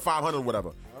 100 or 500 or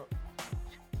whatever.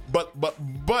 But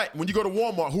when you go to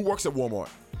Walmart, who works at Walmart?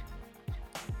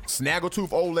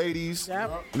 snaggletooth old ladies. Yep. You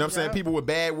know what I'm saying? People with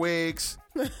bad wigs.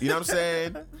 You know what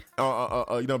I'm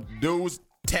saying? Dudes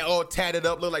all tatted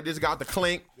up, look like this got the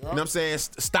clink. You know what I'm saying?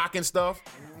 Stocking stuff.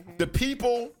 The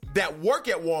people that work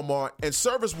at Walmart and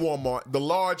service Walmart, the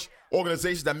large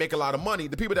organizations that make a lot of money,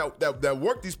 the people that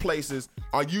work these places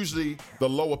are usually the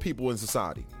lower people in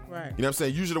society. Right. You know what I'm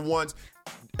saying? Usually the ones,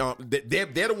 they're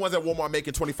the ones at Walmart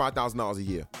making $25,000 a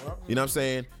year. You know what I'm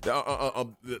saying?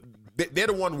 They're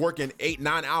the one working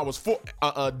 8-9 hours for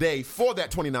a day for that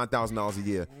 $29,000 a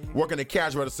year, working the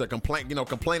cash register, complaining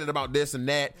about this and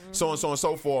that, so and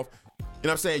so forth. You know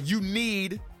what I'm saying? You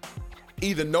need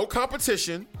either no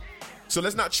competition, so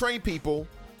let's not train people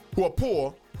who are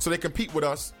poor so they compete with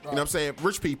us. You know what I'm saying?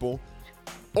 Rich people,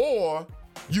 or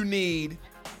you need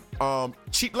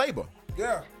cheap labor.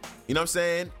 Yeah. You know what I'm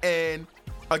saying? And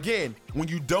again, when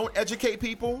you don't educate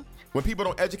people, when people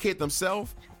don't educate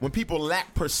themselves, when people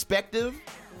lack perspective,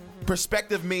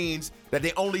 perspective means that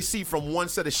they only see from one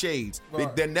set of shades.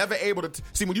 Right. They're never able to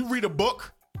see. When you read a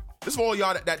book, this is for all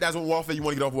y'all that's on welfare, you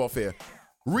want to get off welfare.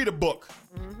 Read a book.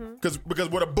 Because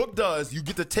what a book does, you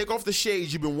get to take off the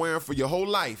shades you've been wearing for your whole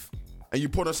life, and you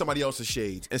put on somebody else's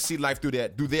shades and see life through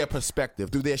their perspective,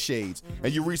 through their shades.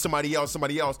 And you read somebody else, and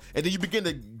then you begin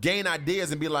to gain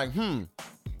ideas and be like,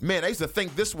 man, I used to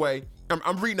think this way.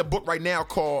 I'm reading a book right now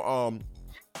called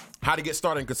How to Get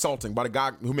Started in Consulting by the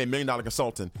guy who made $1 Million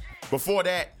Consulting. Before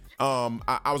that,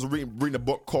 I was reading a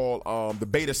book called The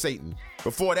Bait of Satan.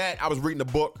 Before that, I was reading a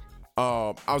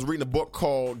book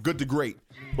called Good to Great.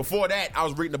 Before that, I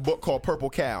was reading a book called Purple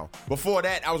Cow. Before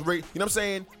that, I was reading, you know what I'm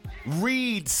saying?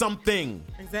 Read something.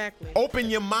 Exactly. Open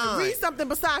your mind. Read something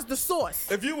besides the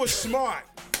source. If you were smart.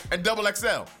 And double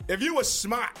XL. If you were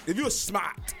smart. You know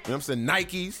what I'm saying?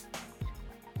 Nikes.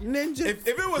 Ninja. If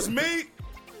it was me,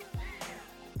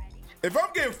 if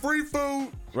I'm getting free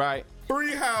food, right,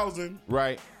 free housing,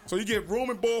 right, so you get room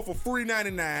and board for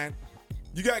 $3.99.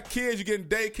 You got kids, you getting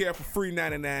daycare for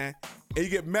 $3.99, and you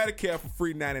get Medicare for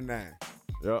 $3.99.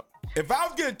 Yep. If I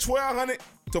was getting $1,200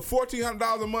 to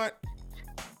 $1,400 a month,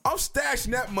 I'm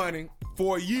stashing that money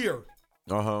for a year.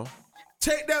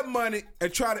 Take that money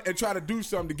and try to do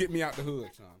something to get me out the hood,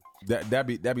 son.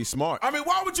 That'd be smart. I mean,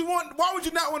 why would you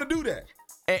not want to do that?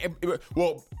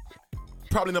 Well,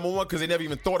 probably number one, because they never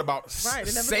even thought about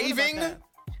saving.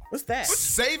 What's that?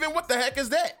 Saving? What the heck is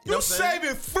that? You're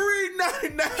saving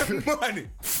 $3.99 money.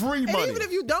 Free money. And even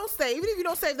if you don't save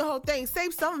the whole thing,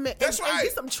 save some of it. That's and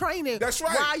get some training. That's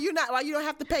right. While you don't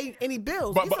have to pay any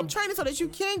bills. Get some training so that you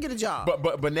can get a job.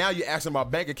 But now you're asking about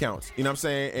bank accounts. You know what I'm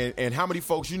saying? And how many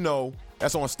folks you know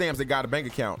that's on stamps that got a bank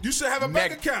account? You should have a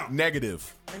bank account.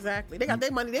 Negative. Exactly. They got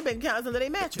their money, their bank account is under their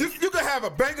mattress. You can have a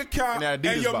bank account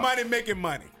and your money making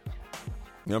money. You know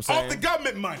what I'm saying? Off the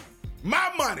government money.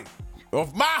 My money.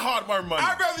 Of my hard-earned money.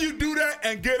 I'd rather you do that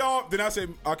and get off than I say,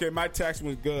 okay, my tax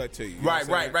was good to you. You right,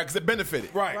 because it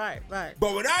benefited. Right.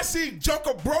 But when I see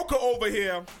Junker Broker over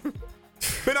here,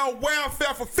 been on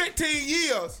welfare for 15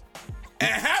 years,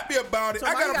 and happy about it,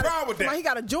 I got a problem with that. He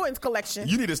got a Jordan's collection.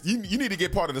 You need to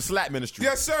get part of the slap ministry.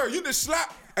 Yes, sir. You just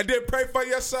slap and then pray for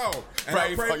your soul.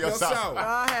 Pray for your soul.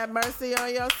 God have mercy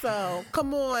on your soul.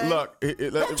 Come on. Look,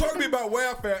 don't talk to me about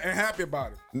welfare and happy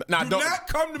about it. Do not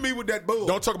come to me with that bull.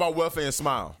 Don't talk about welfare and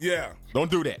smile. Yeah. Don't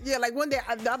do that. Yeah, like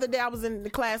the other day I was in the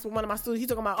class with one of my students. He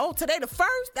talking about, today the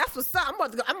first? That's what's up. I'm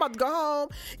about to go home,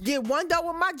 get one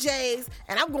dough with my J's,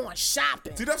 and I'm going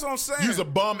shopping. See, that's what I'm saying. Use a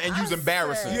bum and use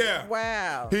embarrassing. Yeah.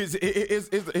 Wow. Here's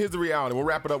the reality. We'll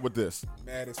wrap it up with this.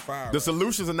 Mad as fire. The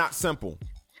solutions are not simple.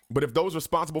 But if those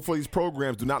responsible for these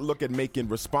programs do not look at making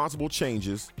responsible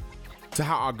changes to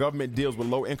how our government deals with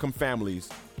low-income families,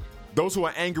 those who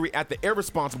are angry at the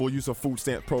irresponsible use of food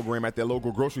stamp program at their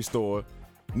local grocery store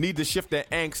need to shift their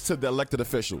angst to the elected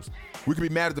officials. We can be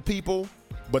mad at the people,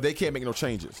 but they can't make no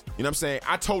changes. You know what I'm saying?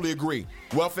 I totally agree.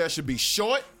 Welfare should be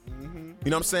short. You know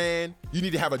what I'm saying? You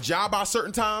need to have a job by a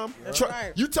certain time.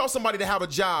 Right. You tell somebody to have a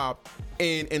job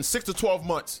in 6 to 12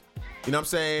 months. You know what I'm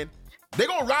saying? They're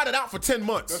going to ride it out for 10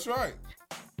 months. That's right.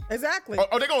 Exactly.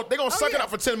 Or they're going to suck it up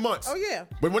for 10 months. Oh, yeah.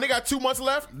 But when they got 2 months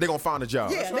left, they're going to find a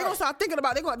job. Yeah, they're going to start thinking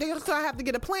about it. They're going to start having to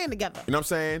get a plan together. You know what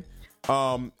I'm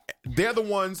saying? They're the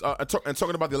ones, and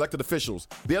talking about the elected officials,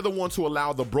 they're the ones who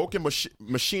allow the broken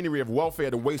machinery of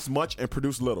welfare to waste much and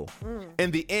produce little.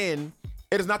 In the end,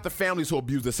 it is not the families who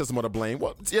abuse the system or to blame.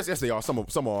 Well, yes, they are.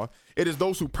 Some are. It is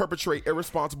those who perpetrate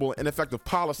irresponsible and ineffective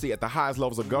policy at the highest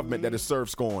levels of government that is served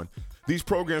scorn. These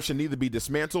programs should neither be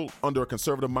dismantled under a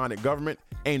conservative-minded government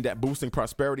aimed at boosting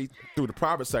prosperity through the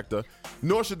private sector,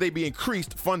 nor should they be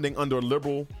increased funding under a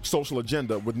liberal social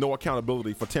agenda with no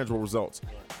accountability for tangible results.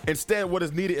 Instead, what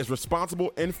is needed is responsible,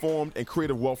 informed, and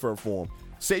creative welfare reform.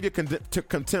 Save your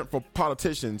contempt for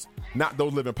politicians, not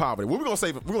those living in poverty. We're gonna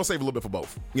save a little bit for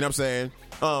both. You know what I'm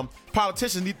saying?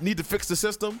 Politicians need to fix the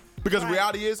system because the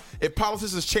reality is, if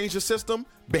politicians change the system,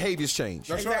 behaviors change.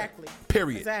 That's Exactly. right.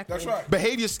 Period. Exactly. That's right.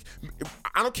 Behaviors.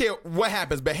 I don't care what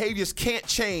happens. Behaviors can't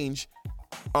change.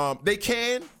 They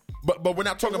can, but we're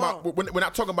not talking about we're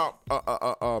not talking about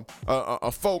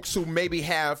folks who maybe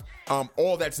have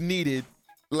all that's needed,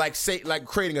 like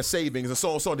creating a savings and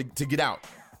so on to get out.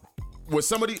 With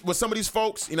some of these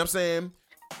folks, you know what I'm saying,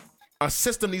 a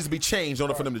system needs to be changed in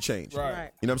order for them to change.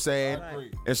 Right. You know what I'm saying?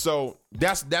 Right. And so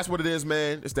that's what it is,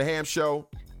 man. It's the Ham Show.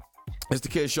 It's the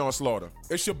kid Sean Slaughter.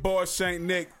 It's your boy Saint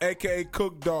Nick, a.k.a.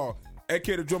 Cook Dog,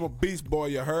 a.k.a. the drummer Beast Boy.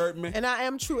 You heard me? And I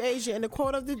am True Asia. And the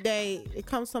quote of the day, it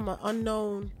comes from an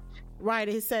unknown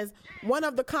writer. He says, one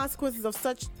of the consequences of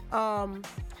such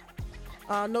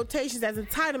notations as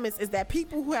entitlements is that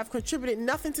people who have contributed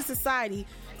nothing to society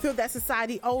feel that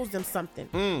society owes them something.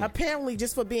 Apparently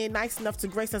just for being nice enough to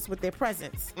grace us with their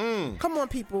presence. Come on,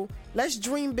 people. Let's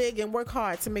dream big and work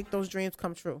hard to make those dreams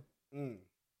come true. And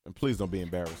please don't be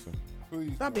embarrassing.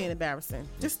 Please. Stop being embarrassing.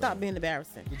 Just stop being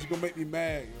embarrassing. But you're going to make me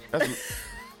mad.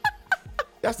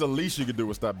 That's the least you can do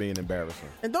is stop being embarrassing.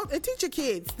 And teach your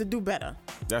kids to do better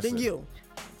than you.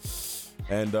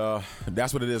 And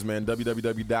that's what it is, man.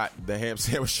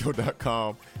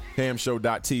 www.thehamsandwichshow.com.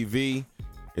 Hamshow.tv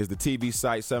is the TV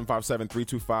site.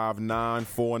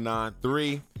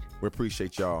 757-325-9493. We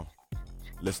appreciate y'all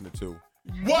listening to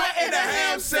What in a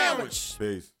Ham Sandwich?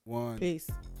 Peace. Peace.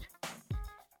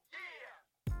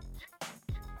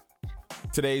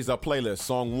 Today's playlist,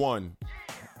 song 1,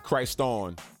 Christ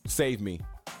On, Save Me.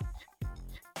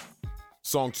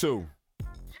 Song 2,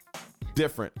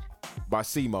 Different by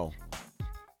Simo.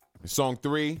 And song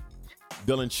 3,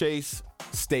 Dylan Chase,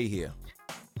 Stay Here.